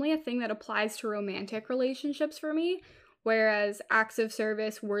it's only a thing that applies to romantic relationships for me, whereas acts of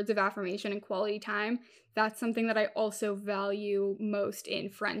service, words of affirmation, and quality time, that's something that I also value most in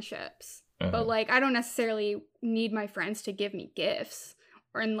friendships. But like, I don't necessarily need my friends to give me gifts.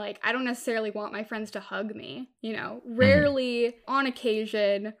 And like, I don't necessarily want my friends to hug me, rarely on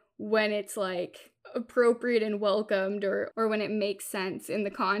occasion when it's like appropriate and welcomed, or when it makes sense in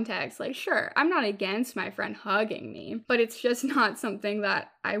the context. Like, sure, I'm not against my friend hugging me, but it's just not something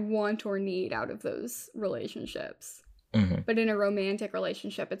that I want or need out of those relationships. But in a romantic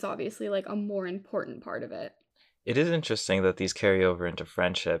relationship, it's obviously like a more important part of it. It is interesting that these carry over into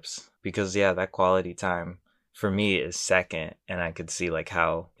friendships because, yeah, that quality time for me is second, and I could see like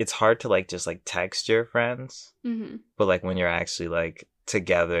how it's hard to like just like text your friends, but like when you're actually like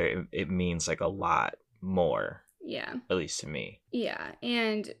together, it means like a lot more. Yeah. At least to me. Yeah,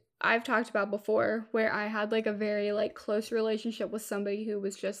 and I've talked about before, where I had like a very like close relationship with somebody who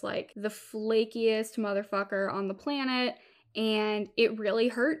was just like the flakiest motherfucker on the planet. And it really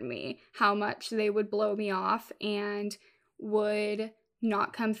hurt me how much they would blow me off and would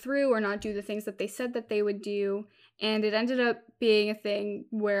not come through or not do the things that they said that they would do. And it ended up being a thing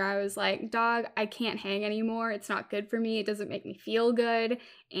where I was like, dog, I can't hang anymore. It's not good for me. It doesn't make me feel good.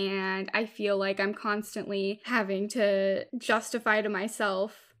 And I feel like I'm constantly having to justify to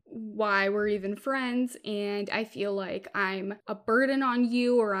myself why we're even friends, and I feel like I'm a burden on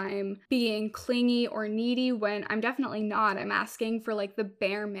you or I'm being clingy or needy when I'm definitely not. I'm asking for like the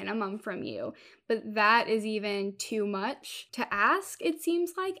bare minimum from you, but that is even too much to ask, it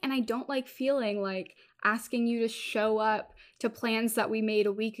seems like, and I don't like feeling like asking you to show up to plans that we made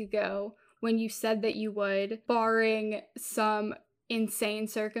a week ago when you said that you would, barring some insane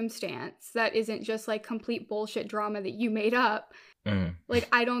circumstance that isn't just like complete bullshit drama that you made up. Like,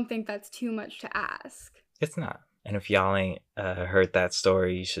 I don't think that's too much to ask. It's not. And if y'all ain't heard that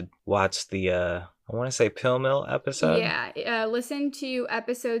story, you should watch the, I want to say Pill Mill episode. Yeah, listen to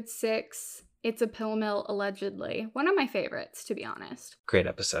episode 6. It's a pill mill, allegedly. One of my favorites, to be honest. Great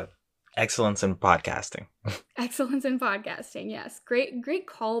episode. Excellence in podcasting. Excellence in podcasting, yes. Great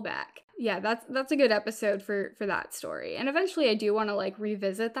callback. Yeah, that's a good episode for that story. And eventually I do want to like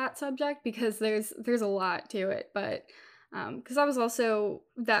revisit that subject because there's a lot to it, but because I was also,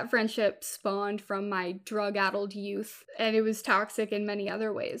 that friendship spawned from my drug-addled youth, and it was toxic in many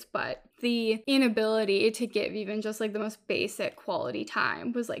other ways, but the inability to give even just like the most basic quality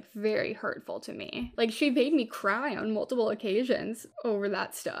time was like very hurtful to me. Like, she made me cry on multiple occasions over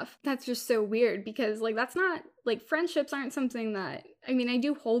that stuff. That's just so weird because like that's not, like, friendships aren't something that, I mean, I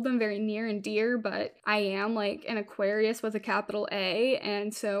do hold them very near and dear, but I am like an Aquarius with a capital A,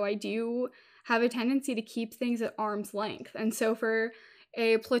 and so I do have a tendency to keep things at arm's length. And so for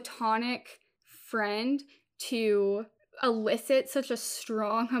a platonic friend to elicit such a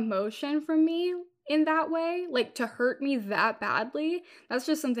strong emotion from me in that way, like to hurt me that badly, that's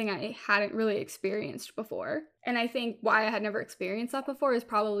just something I hadn't really experienced before. And I think why I had never experienced that before is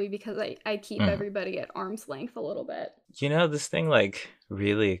probably because I keep everybody at arm's length a little bit. You know, this thing like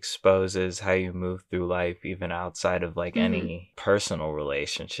really exposes how you move through life even outside of like any personal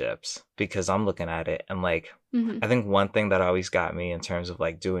relationships, because I'm looking at it and like I think one thing that always got me in terms of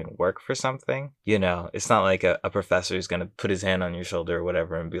like doing work for something, you know, it's not like a professor is going to put his hand on your shoulder or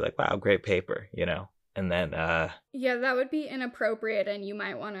whatever and be like, wow, great paper, you know, and then yeah, that would be inappropriate and you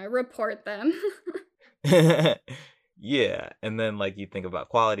might want to report them. Yeah, and then like you think about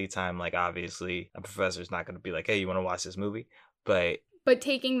quality time, like obviously a professor's not going to be like, hey, you want to watch this movie, but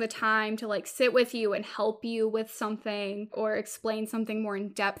taking the time to like sit with you and help you with something or explain something more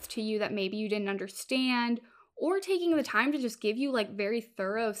in depth to you that maybe you didn't understand, or taking the time to just give you like very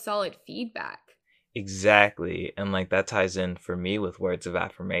thorough, solid feedback. Exactly. And like that ties in for me with words of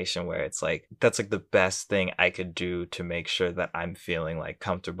affirmation, where it's like that's like the best thing I could do to make sure that I'm feeling like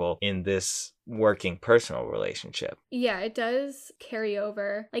comfortable in this working personal relationship. Yeah, it does carry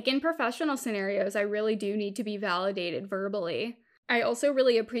over. Like in professional scenarios, I really do need to be validated verbally. I also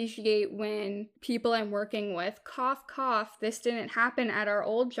really appreciate when people I'm working with, cough, cough, this didn't happen at our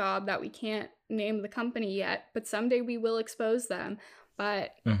old job that we can't name the company yet, but someday we will expose them.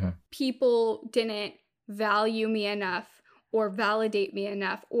 But people didn't value me enough or validate me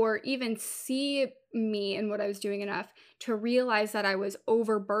enough or even see me and what I was doing enough to realize that I was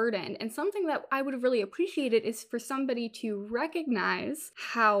overburdened. And something that I would have really appreciated is for somebody to recognize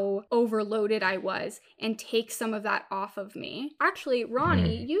how overloaded I was and take some of that off of me. Actually,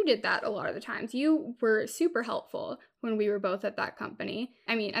 Ronnie, you did that a lot of the times. You were super helpful when we were both at that company.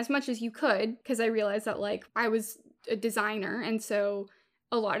 I mean, as much as you could, because I realized that like I was a designer, and so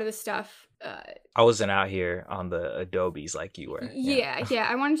a lot of the stuff I wasn't out here on the Adobes like you were. Yeah.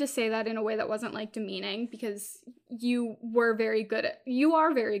 I wanted to say that in a way that wasn't like demeaning, because you are very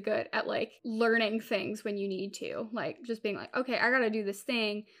good at like learning things when you need to, like just being like, okay, I gotta do this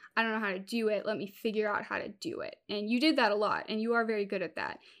thing, I don't know how to do it, let me figure out how to do it. And you did that a lot, and you are very good at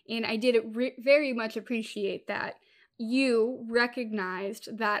that, and I did very much appreciate that you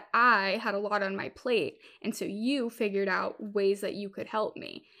recognized that I had a lot on my plate, and so you figured out ways that you could help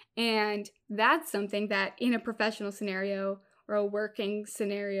me. And that's something that in a professional scenario or a working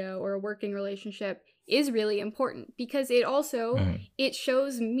scenario or a working relationship is really important, because it also it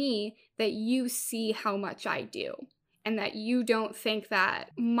shows me that you see how much I do and that you don't think that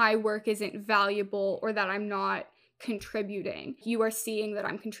my work isn't valuable or that I'm not contributing. You are seeing that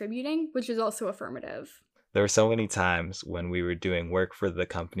I'm contributing, which is also affirmative. There were so many times when we were doing work for the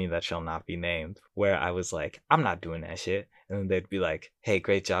company that shall not be named where I was like, I'm not doing that shit. And then they'd be like, hey,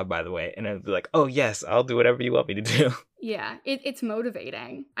 great job, by the way. And I'd be like, oh, yes, I'll do whatever you want me to do. Yeah, it's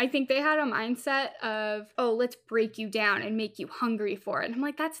motivating. I think they had a mindset of, oh, let's break you down and make you hungry for it. And I'm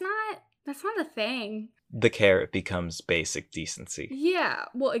like, that's not a thing. The carrot becomes basic decency. Yeah,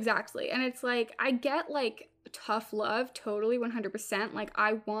 well, exactly. And it's like, I get like tough love, totally 100%. Like,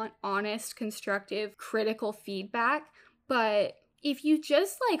 I want honest, constructive, critical feedback. But if you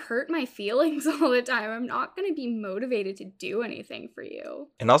just like hurt my feelings all the time, I'm not going to be motivated to do anything for you.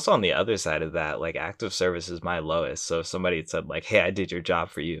 And also on the other side of that, like active service is my lowest. So if somebody had said like, hey, I did your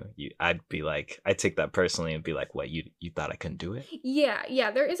job for you, I'd be like, I'd take that personally and be like, what, you thought I couldn't do it? Yeah.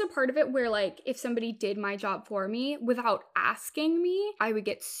 There is a part of it where like if somebody did my job for me without asking me, I would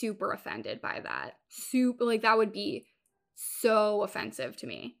get super offended by that. Like that would be so offensive to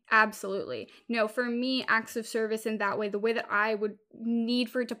me. Absolutely. No, for me, acts of service in that way, the way that I would need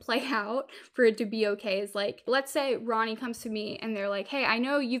for it to play out, for it to be okay, is like, let's say Ronnie comes to me and they're like, hey, I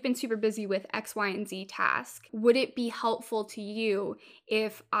know you've been super busy with X, Y, and Z task. Would it be helpful to you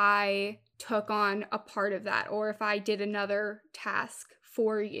if I took on a part of that, or if I did another task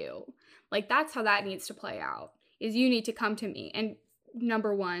for you? Like, that's how that needs to play out, is you need to come to me and,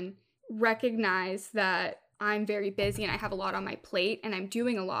 number one, recognize that I'm very busy and I have a lot on my plate and I'm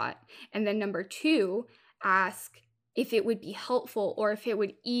doing a lot. And then number two, ask if it would be helpful or if it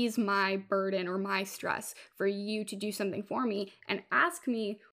would ease my burden or my stress for you to do something for me, and ask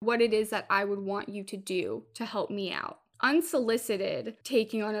me what it is that I would want you to do to help me out. Unsolicited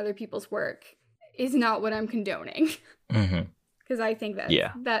taking on other people's work is not what I'm condoning. Mm-hmm. Because I think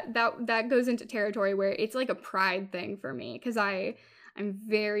that goes into territory where it's like a pride thing for me, because I'm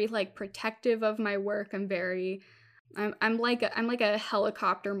very like protective of my work. I'm like a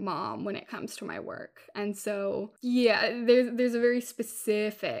helicopter mom when it comes to my work. And so yeah, there's a very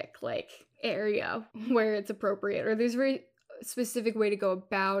specific like area where it's appropriate, or there's a very specific way to go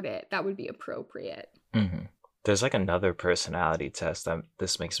about it that would be appropriate. Mm-hmm. There's like another personality test that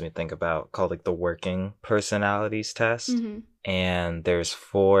this makes me think about called like the working personalities test. Mm-hmm. And there's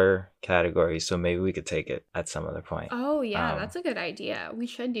 4 categories, so maybe we could take it at some other point. Oh yeah, that's a good idea. We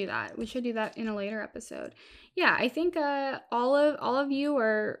should do that. We should do that in a later episode. Yeah, I think all of you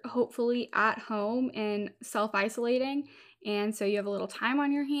are hopefully at home and self-isolating, and so you have a little time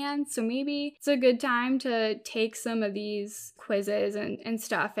on your hands. So maybe it's a good time to take some of these quizzes and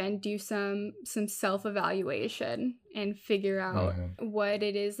stuff and do some self-evaluation and figure out what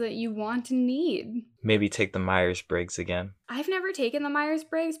it is that you want and need. Maybe take the Myers-Briggs again. I've never taken the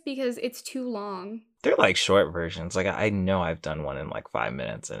Myers-Briggs because it's too long. They're like short versions. Like I know I've done one in like 5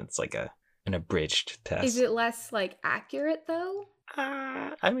 minutes, and it's like an abridged test. Is it less like accurate though?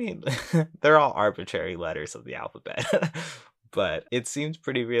 I mean, they're all arbitrary letters of the alphabet, but it seems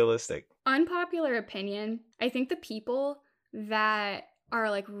pretty realistic. Unpopular opinion, I think the people that are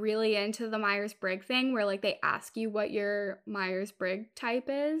like really into the Myers-Briggs thing, where like they ask you what your Myers-Briggs type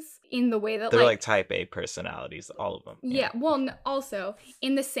is, in the way that they're like type A personalities, all of them. Yeah. Well, also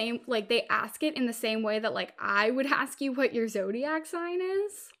in the same, like they ask it in the same way that like I would ask you what your zodiac sign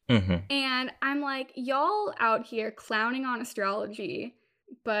is. Mm-hmm. And I'm like, y'all out here clowning on astrology,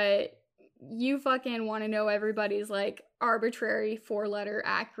 but you fucking want to know everybody's like arbitrary 4-letter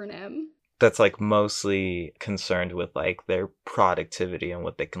acronym. That's like mostly concerned with like their productivity and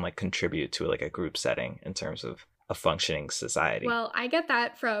what they can like contribute to like a group setting in terms of a functioning society. Well, I get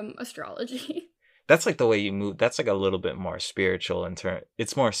that from astrology. That's like the way you move. That's like a little bit more spiritual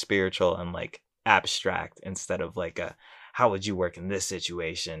it's more spiritual and like abstract, instead of like how would you work in this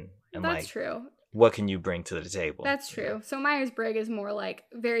situation? And that's like, true. What can you bring to the table? That's true. So Myers-Briggs is more like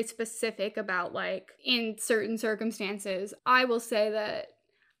very specific about like in certain circumstances. I will say that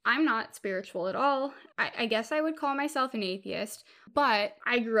I'm not spiritual at all. I guess I would call myself an atheist, but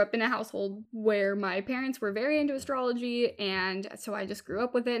I grew up in a household where my parents were very into astrology, and so I just grew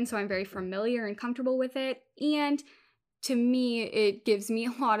up with it, and so I'm very familiar and comfortable with it. And to me, it gives me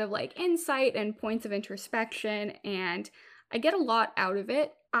a lot of like insight and points of introspection, and I get a lot out of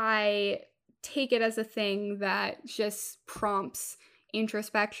it. I take it as a thing that just prompts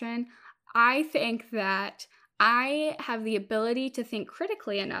introspection. I think that I have the ability to think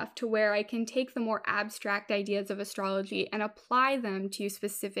critically enough to where I can take the more abstract ideas of astrology and apply them to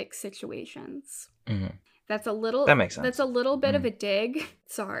specific situations. Mm-hmm. That makes sense. That's a little bit of a dig.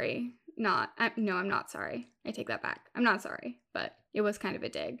 Sorry. I'm not sorry. I take that back. I'm not sorry, but it was kind of a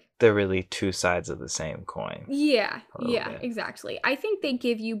dig. They're really 2 sides of the same coin. Yeah, exactly. I think they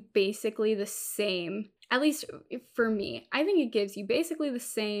give you basically the same at least for me, I think it gives you basically the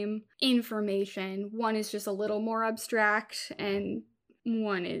same information. One is just a little more abstract and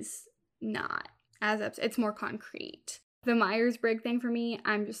one is not as it's more concrete. The Myers-Briggs thing for me,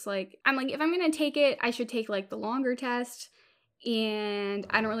 I'm like, if I'm going to take it, I should take like the longer test. And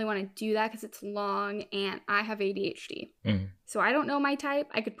I don't really want to do that because it's long and I have ADHD. So I don't know my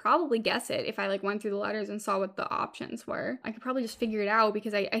type. I could probably guess it if I like went through the letters and saw what the options were. I could probably just figure it out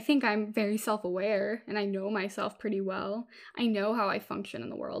because I think I'm very self-aware and I know myself pretty well. I know how I function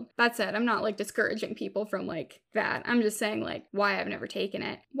in the world. That said, I'm not like discouraging people from like that. I'm just saying like why I've never taken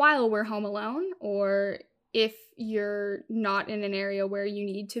it while we're home alone, or if you're not in an area where you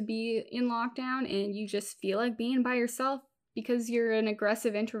need to be in lockdown and you just feel like being by yourself because you're an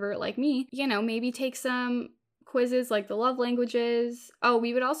aggressive introvert like me, you know, maybe take some quizzes like the love languages. Oh,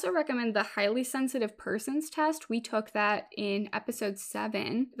 we would also recommend the highly sensitive persons test. We took that in episode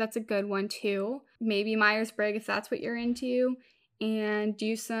 7. That's a good one too. Maybe Myers-Briggs if that's what you're into, and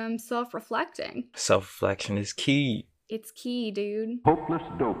do some self-reflecting. Self-reflection is key. It's key, dude. Hopeless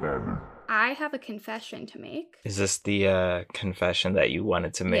dope-head. I have a confession to make. Is this the confession that you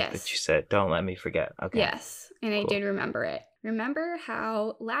wanted to make? Yes. That you said, don't let me forget? Okay. Yes, and cool. I did remember it. Remember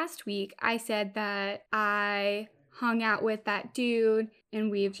how last week I said that I hung out with that dude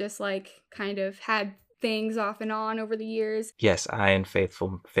and we've just like kind of had things off and on over the years? Yes, I and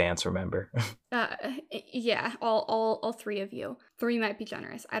faithful fans remember. Yeah, all 3 of you. 3 might be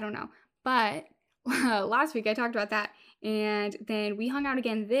generous, I don't know. But last week I talked about that, and then we hung out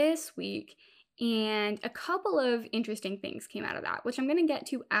again this week, and a couple of interesting things came out of that, which I'm going to get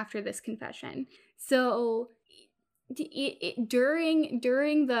to after this confession. So during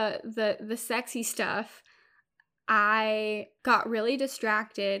the sexy stuff, I got really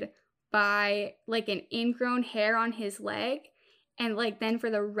distracted by like an ingrown hair on his leg, and like then for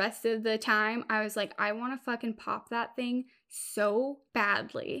the rest of the time I was like, I want to fucking pop that thing so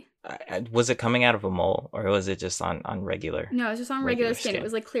badly. Was it coming out of a mole, or was it just on regular? No, it was just on regular skin. It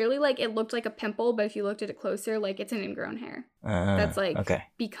was like clearly like it looked like a pimple, but if you looked at it closer, like it's an ingrown hair. That's like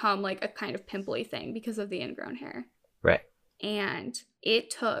become like a kind of pimply thing because of the ingrown hair. Right. And it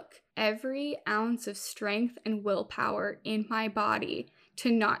took every ounce of strength and willpower in my body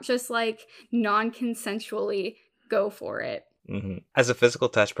to not just like non-consensually go for it. Mm-hmm. As a physical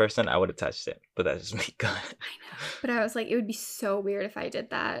touch person, I would have touched it, but that's just me. I know, but I was like, it would be so weird if I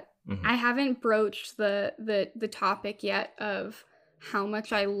did that. Mm-hmm. I haven't broached the topic yet of how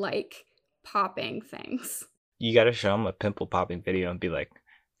much I like popping things. You got to show them a pimple popping video and be like,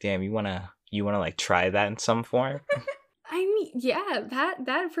 "Damn, you wanna like try that in some form?" I mean, yeah,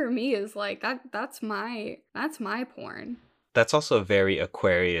 that for me is like that's my porn. That's also a very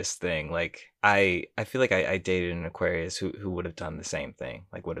Aquarius thing. Like I feel like I dated an Aquarius who would have done the same thing.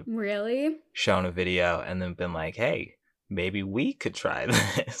 Like would have really shown a video and then been like, "Hey, maybe we could try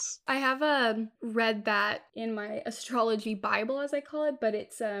this." I have read that in my astrology Bible, as I call it, but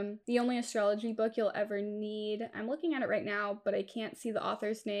it's the only astrology book you'll ever need. I'm looking at it right now, but I can't see the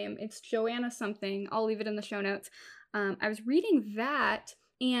author's name. It's Joanna something. I'll leave it in the show notes. I was reading that,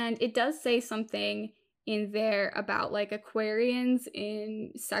 and it does say something in there about like Aquarians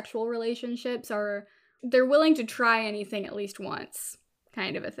in sexual relationships they're willing to try anything at least once,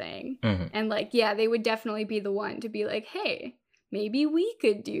 kind of a thing. Mm-hmm. And like, yeah, they would definitely be the one to be like, hey, maybe we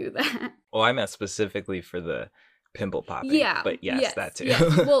could do that. Well, I meant specifically for the pimple popping. Yeah. But yes, that too.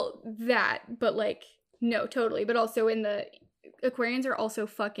 Yes. Well, that, but like, no, totally. But also Aquarians are also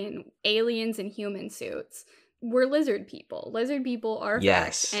fucking aliens in human suits. We're lizard people. Lizard people are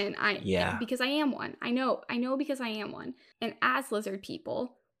yes. And because I am one. I know because I am one. And as lizard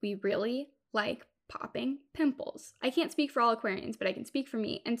people, we really like popping pimples. I can't speak for all Aquarians, but I can speak for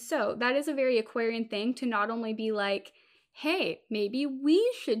me. And so that is a very Aquarian thing to not only be like, hey, maybe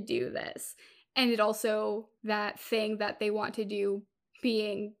we should do this. And it also that thing that they want to do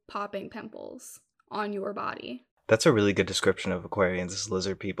being popping pimples on your body. That's a really good description of Aquarians as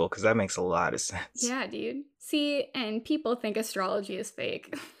lizard people, because that makes a lot of sense. Yeah, dude. See, and people think astrology is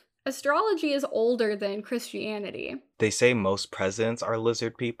fake. Astrology is older than Christianity. They say most presidents are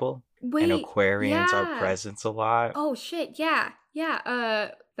lizard people. Wait, and Aquarians are presents a lot. Oh, shit, yeah.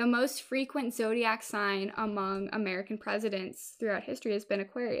 Yeah, the most frequent zodiac sign among American presidents throughout history has been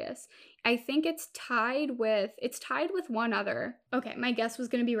Aquarius. I think it's tied with one other. Okay, my guess was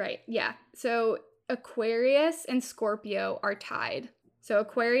going to be right. Yeah, so Aquarius and Scorpio are tied. So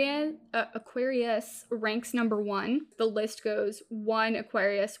Aquarius ranks number 1. The list goes 1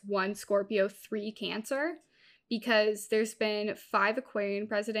 Aquarius, 1 Scorpio, 3 Cancer, because there's been 5 Aquarian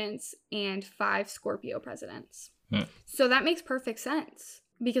presidents and 5 Scorpio presidents. So that makes perfect sense.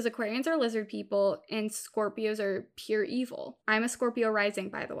 because Aquarians are lizard people and Scorpios are pure evil. I'm a Scorpio rising,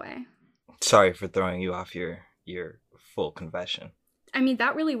 by the way. Sorry for throwing you off your full confession. I mean,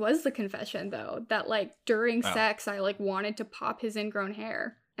 that really was the confession, though, that, like, during sex, I, like, wanted to pop his ingrown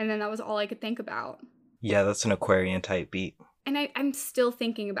hair. And then that was all I could think about. Yeah, that's an Aquarian type beat. And I'm still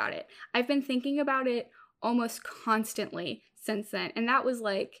thinking about it. I've been thinking about it almost constantly since then. And that was,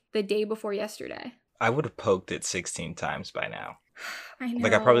 like, the day before yesterday. I would have poked it 16 times by now. I know.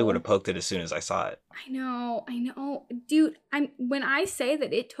 Like, I probably would have poked it as soon as I saw it. I know. Dude, when I say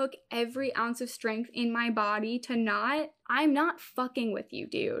that it took every ounce of strength in my body to not, I'm not fucking with you,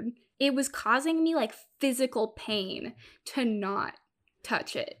 dude. It was causing me, like, physical pain to not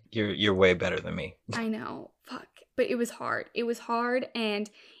touch it. You're way better than me. I know. Fuck. But it was hard. It was hard, and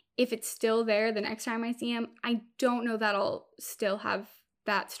if it's still there the next time I see him, I don't know that I'll still have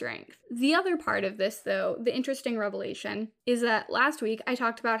that strength. The other part of this, though, the interesting revelation, is that last week I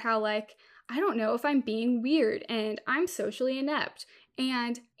talked about how, like, I don't know if I'm being weird and I'm socially inept.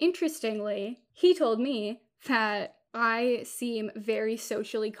 And interestingly, he told me that I seem very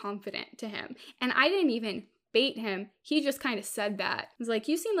socially confident to him. And I didn't even bait him. He just kind of said that. He was like,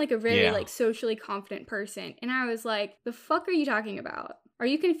 you seem like a very, like, socially confident person. And I was like, the fuck are you talking about? Are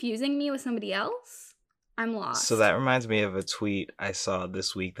you confusing me with somebody else? I'm lost. So that reminds me of a tweet I saw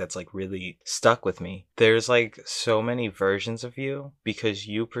this week that's, like, really stuck with me. There's, like, so many versions of you because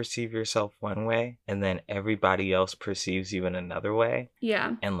you perceive yourself one way and then everybody else perceives you in another way.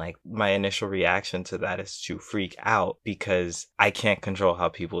 Yeah. And, like, my initial reaction to that is to freak out because I can't control how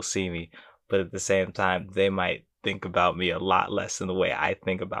people see me. But at the same time, they might think about me a lot less than the way I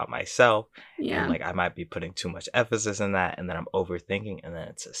think about myself. Yeah. And, like, I might be putting too much emphasis in that, and then I'm overthinking, and then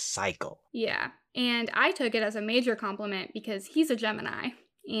it's a cycle. Yeah. And I took it as a major compliment because he's a Gemini,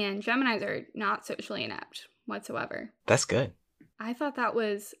 and Geminis are not socially inept whatsoever. That's good. I thought that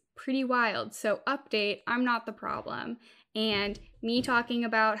was pretty wild. So, update, I'm not the problem. And me talking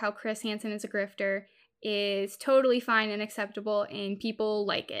about how Chris Hansen is a grifter is totally fine and acceptable, and people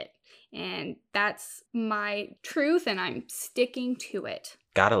like it. And that's my truth, and I'm sticking to it.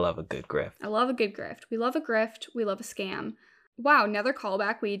 Gotta love a good grift. I love a good grift. We love a grift. We love a scam. Wow, another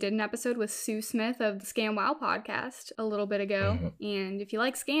callback. We did an episode with Sue Smith of the Scam Wow podcast a little bit ago. Mm-hmm. And if you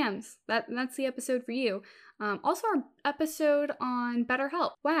like scams, that's the episode for you. Also, our episode on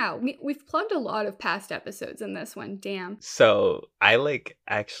BetterHelp. Wow, we've plugged a lot of past episodes in this one. Damn. So I, like,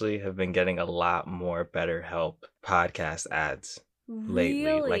 actually have been getting a lot more BetterHelp podcast ads lately,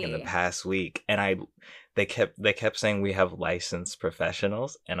 Really? like in the past week. And they kept saying we have licensed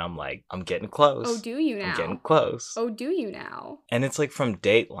professionals, and I'm like, I'm getting close. Oh, do you now? I'm getting close. Oh, do you now? And it's, like, from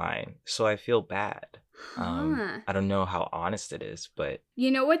Dateline, so I feel bad. Huh. I don't know how honest it is, but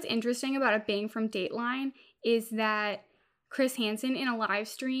You know what's interesting about it being from Dateline is that Chris Hansen in a live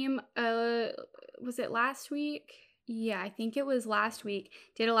stream, was it last week? Yeah, I think it was last week,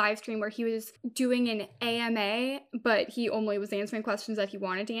 did a live stream where he was doing an AMA, but he only was answering questions that he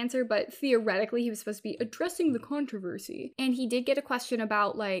wanted to answer, but theoretically he was supposed to be addressing the controversy. And he did get a question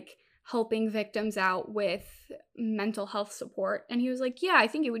about, like, helping victims out with mental health support. And he was like, yeah, I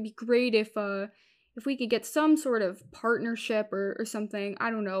think it would be great if we could get some sort of partnership or something, I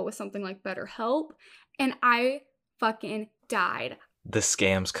don't know, with something like BetterHelp. And I fucking died. the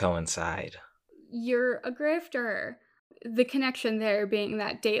scams coincide. You're a grifter. The connection there being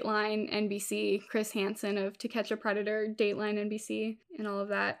that Dateline NBC, Chris Hansen of To Catch a Predator, Dateline NBC, and all of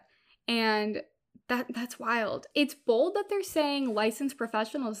that. And that's wild. It's bold that they're saying licensed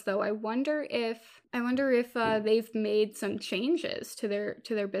professionals, though. I wonder if they've made some changes to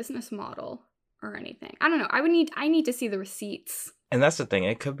their business model or anything. I don't know. I need to see the receipts. And that's the thing.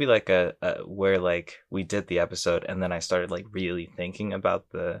 It could be like a where, like, we did the episode and then I started, like, really thinking about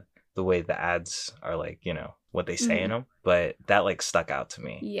the way the ads are, like, you know, what they say in them. But that, like, stuck out to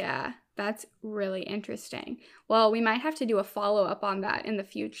me. Yeah, that's really interesting. Well, we might have to do a follow-up on that in the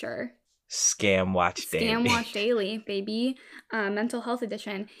future. Scam Watch Daily. Scam Watch Daily, baby. Mental health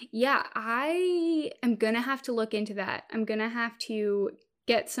edition. Yeah, I am going to have to look into that. I'm going to have to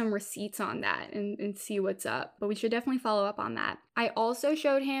get some receipts on that and see what's up. But we should definitely follow up on that. I also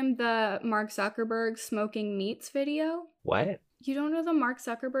showed him the Mark Zuckerberg smoking meats video. What? You don't know the Mark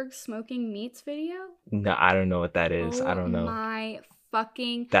Zuckerberg smoking meats video? No, I don't know what that is. I don't know. Oh my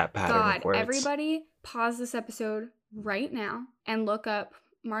fucking That pattern God. of words. Everybody pause this episode right now and look up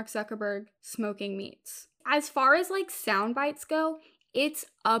Mark Zuckerberg smoking meats. As far as, like, sound bites go, it's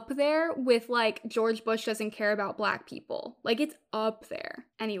up there with, like, George Bush doesn't care about black people. Like, it's up there.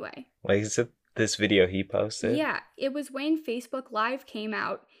 Anyway. Like, is it this video he posted? Yeah, it was when Facebook Live came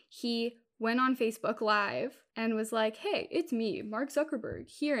out. He went on Facebook Live and was like, hey, it's me, Mark Zuckerberg,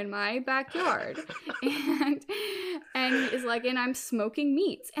 here in my backyard. and he is like, and I'm smoking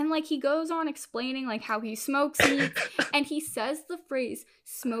meats. And like he goes on explaining like how he smokes meats, and he says the phrase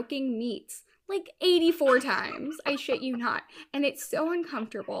smoking meats like 84 times. I shit you not. And it's so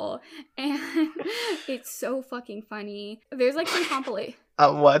uncomfortable. And it's so fucking funny. There's like some compilation.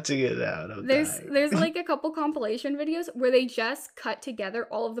 I'm watching it now. There's like a couple compilation videos where they just cut together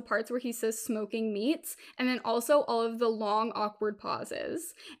all of the parts where he says smoking meats, and then also all of the long awkward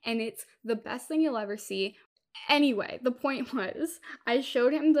pauses. And it's the best thing you'll ever see. Anyway, the point was, I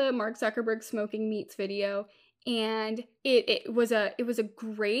showed him the Mark Zuckerberg smoking meats video, and it was a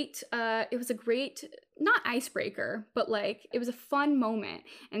great not icebreaker, but like it was a fun moment.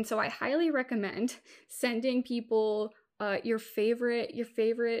 And so I highly recommend sending people your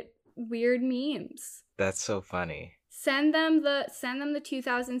favorite weird memes. That's so funny. Send them the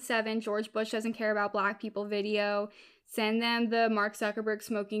 2007 George Bush doesn't care about black people video. Send them the Mark Zuckerberg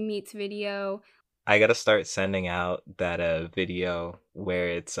smoking meats video. I gotta start sending out that video where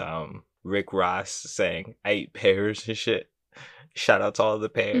it's Rick Ross saying, I eat pears and shit. Shout out to all the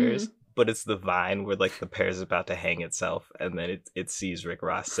pears. Mm-hmm. But it's the Vine where like the pear is about to hang itself, and then it sees Rick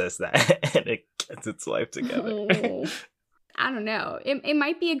Ross says that and it gets its life together. I don't know. It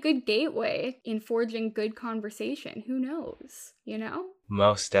might be a good gateway in forging good conversation. Who knows? You know?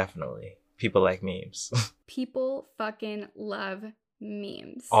 Most definitely. People like memes. People fucking love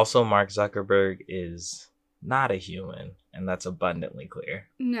memes. Also, Mark Zuckerberg is not a human, and that's abundantly clear.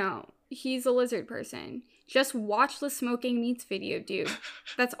 No, he's a lizard person. Just watch the smoking meats video, dude.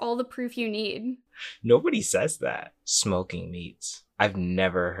 That's all the proof you need. Nobody says that. Smoking meats. I've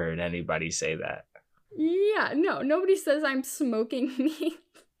never heard anybody say that. Yeah, no, nobody says I'm smoking meat.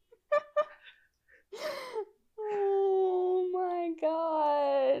 Oh my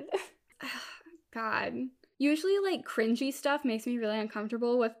god. God. Usually, like, cringy stuff makes me really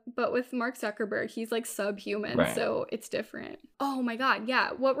uncomfortable but with Mark Zuckerberg, he's, like, subhuman, right. So it's different. Oh my god,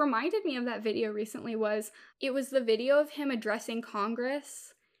 yeah. What reminded me of that video recently was the video of him addressing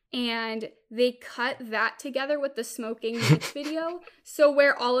Congress, and they cut that together with the smoking meats video, so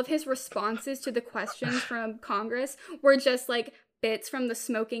where all of his responses to the questions from Congress were just, like, bits from the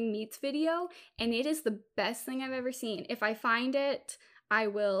smoking meats video, and it is the best thing I've ever seen. If I find it, I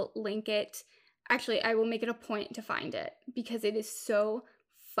will link it. Actually, I will make it a point to find it because it is so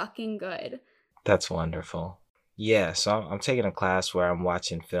fucking good. That's wonderful. Yeah, so I'm taking a class where I'm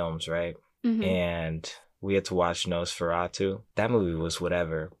watching films, right? Mm-hmm. And we had to watch Nosferatu. That movie was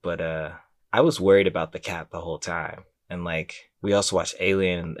whatever, but I was worried about the cat the whole time. And like, we also watched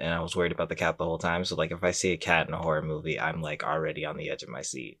Alien, and I was worried about the cat the whole time. So like, if I see a cat in a horror movie, I'm like already on the edge of my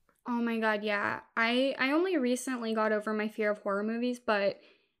seat. Oh my god, yeah. I only recently got over my fear of horror movies, but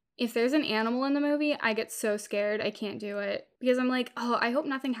if there's an animal in the movie, I get so scared I can't do it. Because I'm like, oh, I hope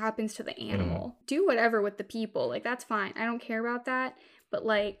nothing happens to the animal. Do whatever with the people. Like, that's fine. I don't care about that. But,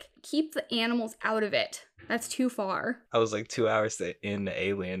 like, keep the animals out of it. That's too far. I was, like, 2 hours in the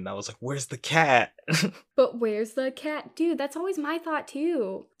Alien, and I was like, where's the cat? But where's the cat? Dude, that's always my thought,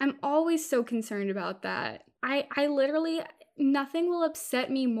 too. I'm always so concerned about that. I literally, nothing will upset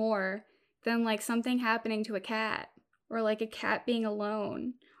me more than, like, something happening to a cat. Or, like, a cat being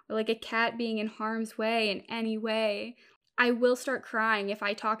alone. Or like a cat being in harm's way in any way. I will start crying if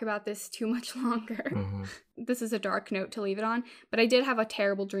I talk about this too much longer. Mm-hmm. This is a dark note to leave it on, but I did have a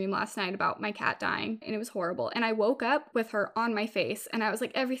terrible dream last night about my cat dying, and it was horrible. And I woke up with her on my face, and I was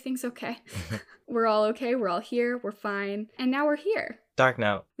like, everything's okay. We're all okay. We're all here. We're fine. And now we're here. Dark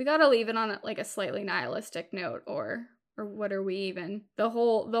note. We gotta leave it on like a slightly nihilistic note, or what are we even? The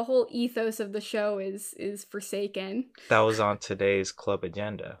whole ethos of the show is forsaken. That was on today's club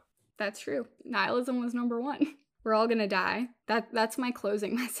agenda. That's true. Nihilism was number one. We're all gonna die. That's my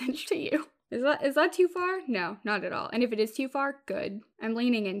closing message to you. Is that too far? No, not at all. And if it is too far, good. I'm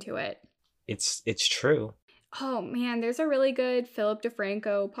leaning into it. It's true. Oh man, there's a really good Philip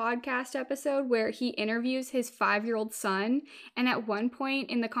DeFranco podcast episode where he interviews his 5-year-old son, and at one point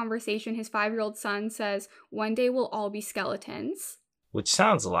in the conversation, his 5-year-old son says, "One day we'll all be skeletons." Which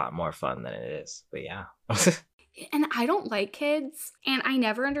sounds a lot more fun than it is, but yeah. And I don't like kids, and I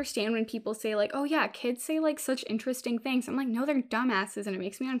never understand when people say like, oh yeah, kids say like such interesting things. I'm like, no, they're dumbasses, and it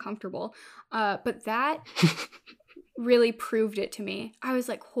makes me uncomfortable. But that really proved it to me. I was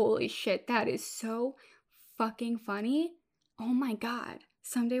like, holy shit, that is so fucking funny. Oh my god.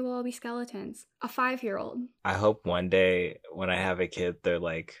 Someday we'll all be skeletons. A 5-year-old. I hope one day when I have a kid, they're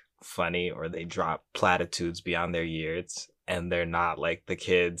like funny or they drop platitudes beyond their years, and they're not like the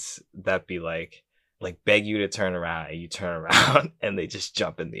kids that be like, like beg you to turn around and you turn around and they just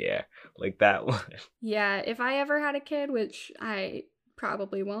jump in the air. Like that one. Yeah, if I ever had a kid, which I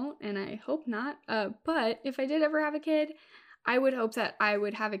probably won't, and I hope not, but if I did ever have a kid, I would hope that I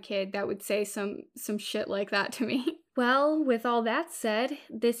would have a kid that would say some shit like that to me. Well, with all that said,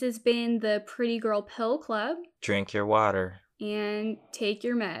 this has been the Pretty Girl Pill Club. Drink your water. And take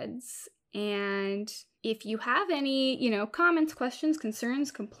your meds. And if you have any, comments, questions, concerns,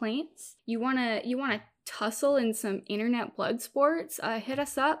 complaints, you wanna tussle in some internet blood sports, hit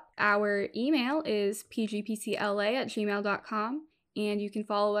us up. Our email is pgpcla@gmail.com, and you can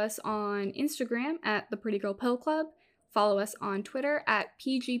follow us on Instagram at the Pretty Girl Pill Club. Follow us on Twitter at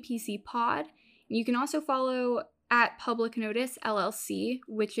pgpcpod. And you can also follow at Public Notice LLC,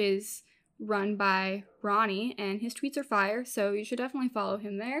 which is run by Ronnie, and his tweets are fire, so you should definitely follow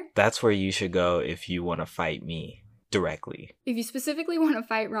him there. That's where you should go if you want to fight me directly. If you specifically want to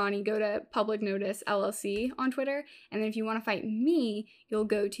fight Ronnie, go to Public Notice LLC on Twitter, and then if you want to fight me, you'll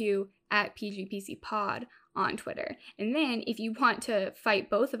go to at PGPCPod on Twitter. And then if you want to fight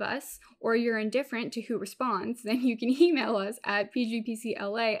both of us, or you're indifferent to who responds, then you can email us at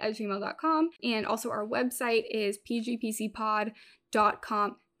pgpcla@gmail.com, and also our website is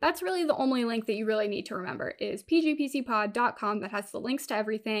pgpcpod.com. That's really the only link that you really need to remember is pgpcpod.com. That has the links to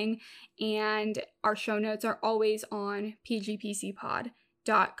everything, and our show notes are always on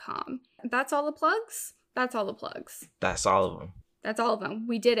pgpcpod.com. That's all the plugs? That's all the plugs. That's all of them. That's all of them.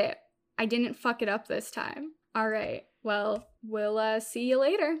 We did it. I didn't fuck it up this time. All right. Well, we'll see you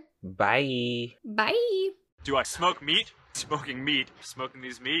later. Bye. Bye. Do I smoke meat? Smoking meat. Smoking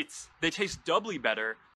these meats. They taste doubly better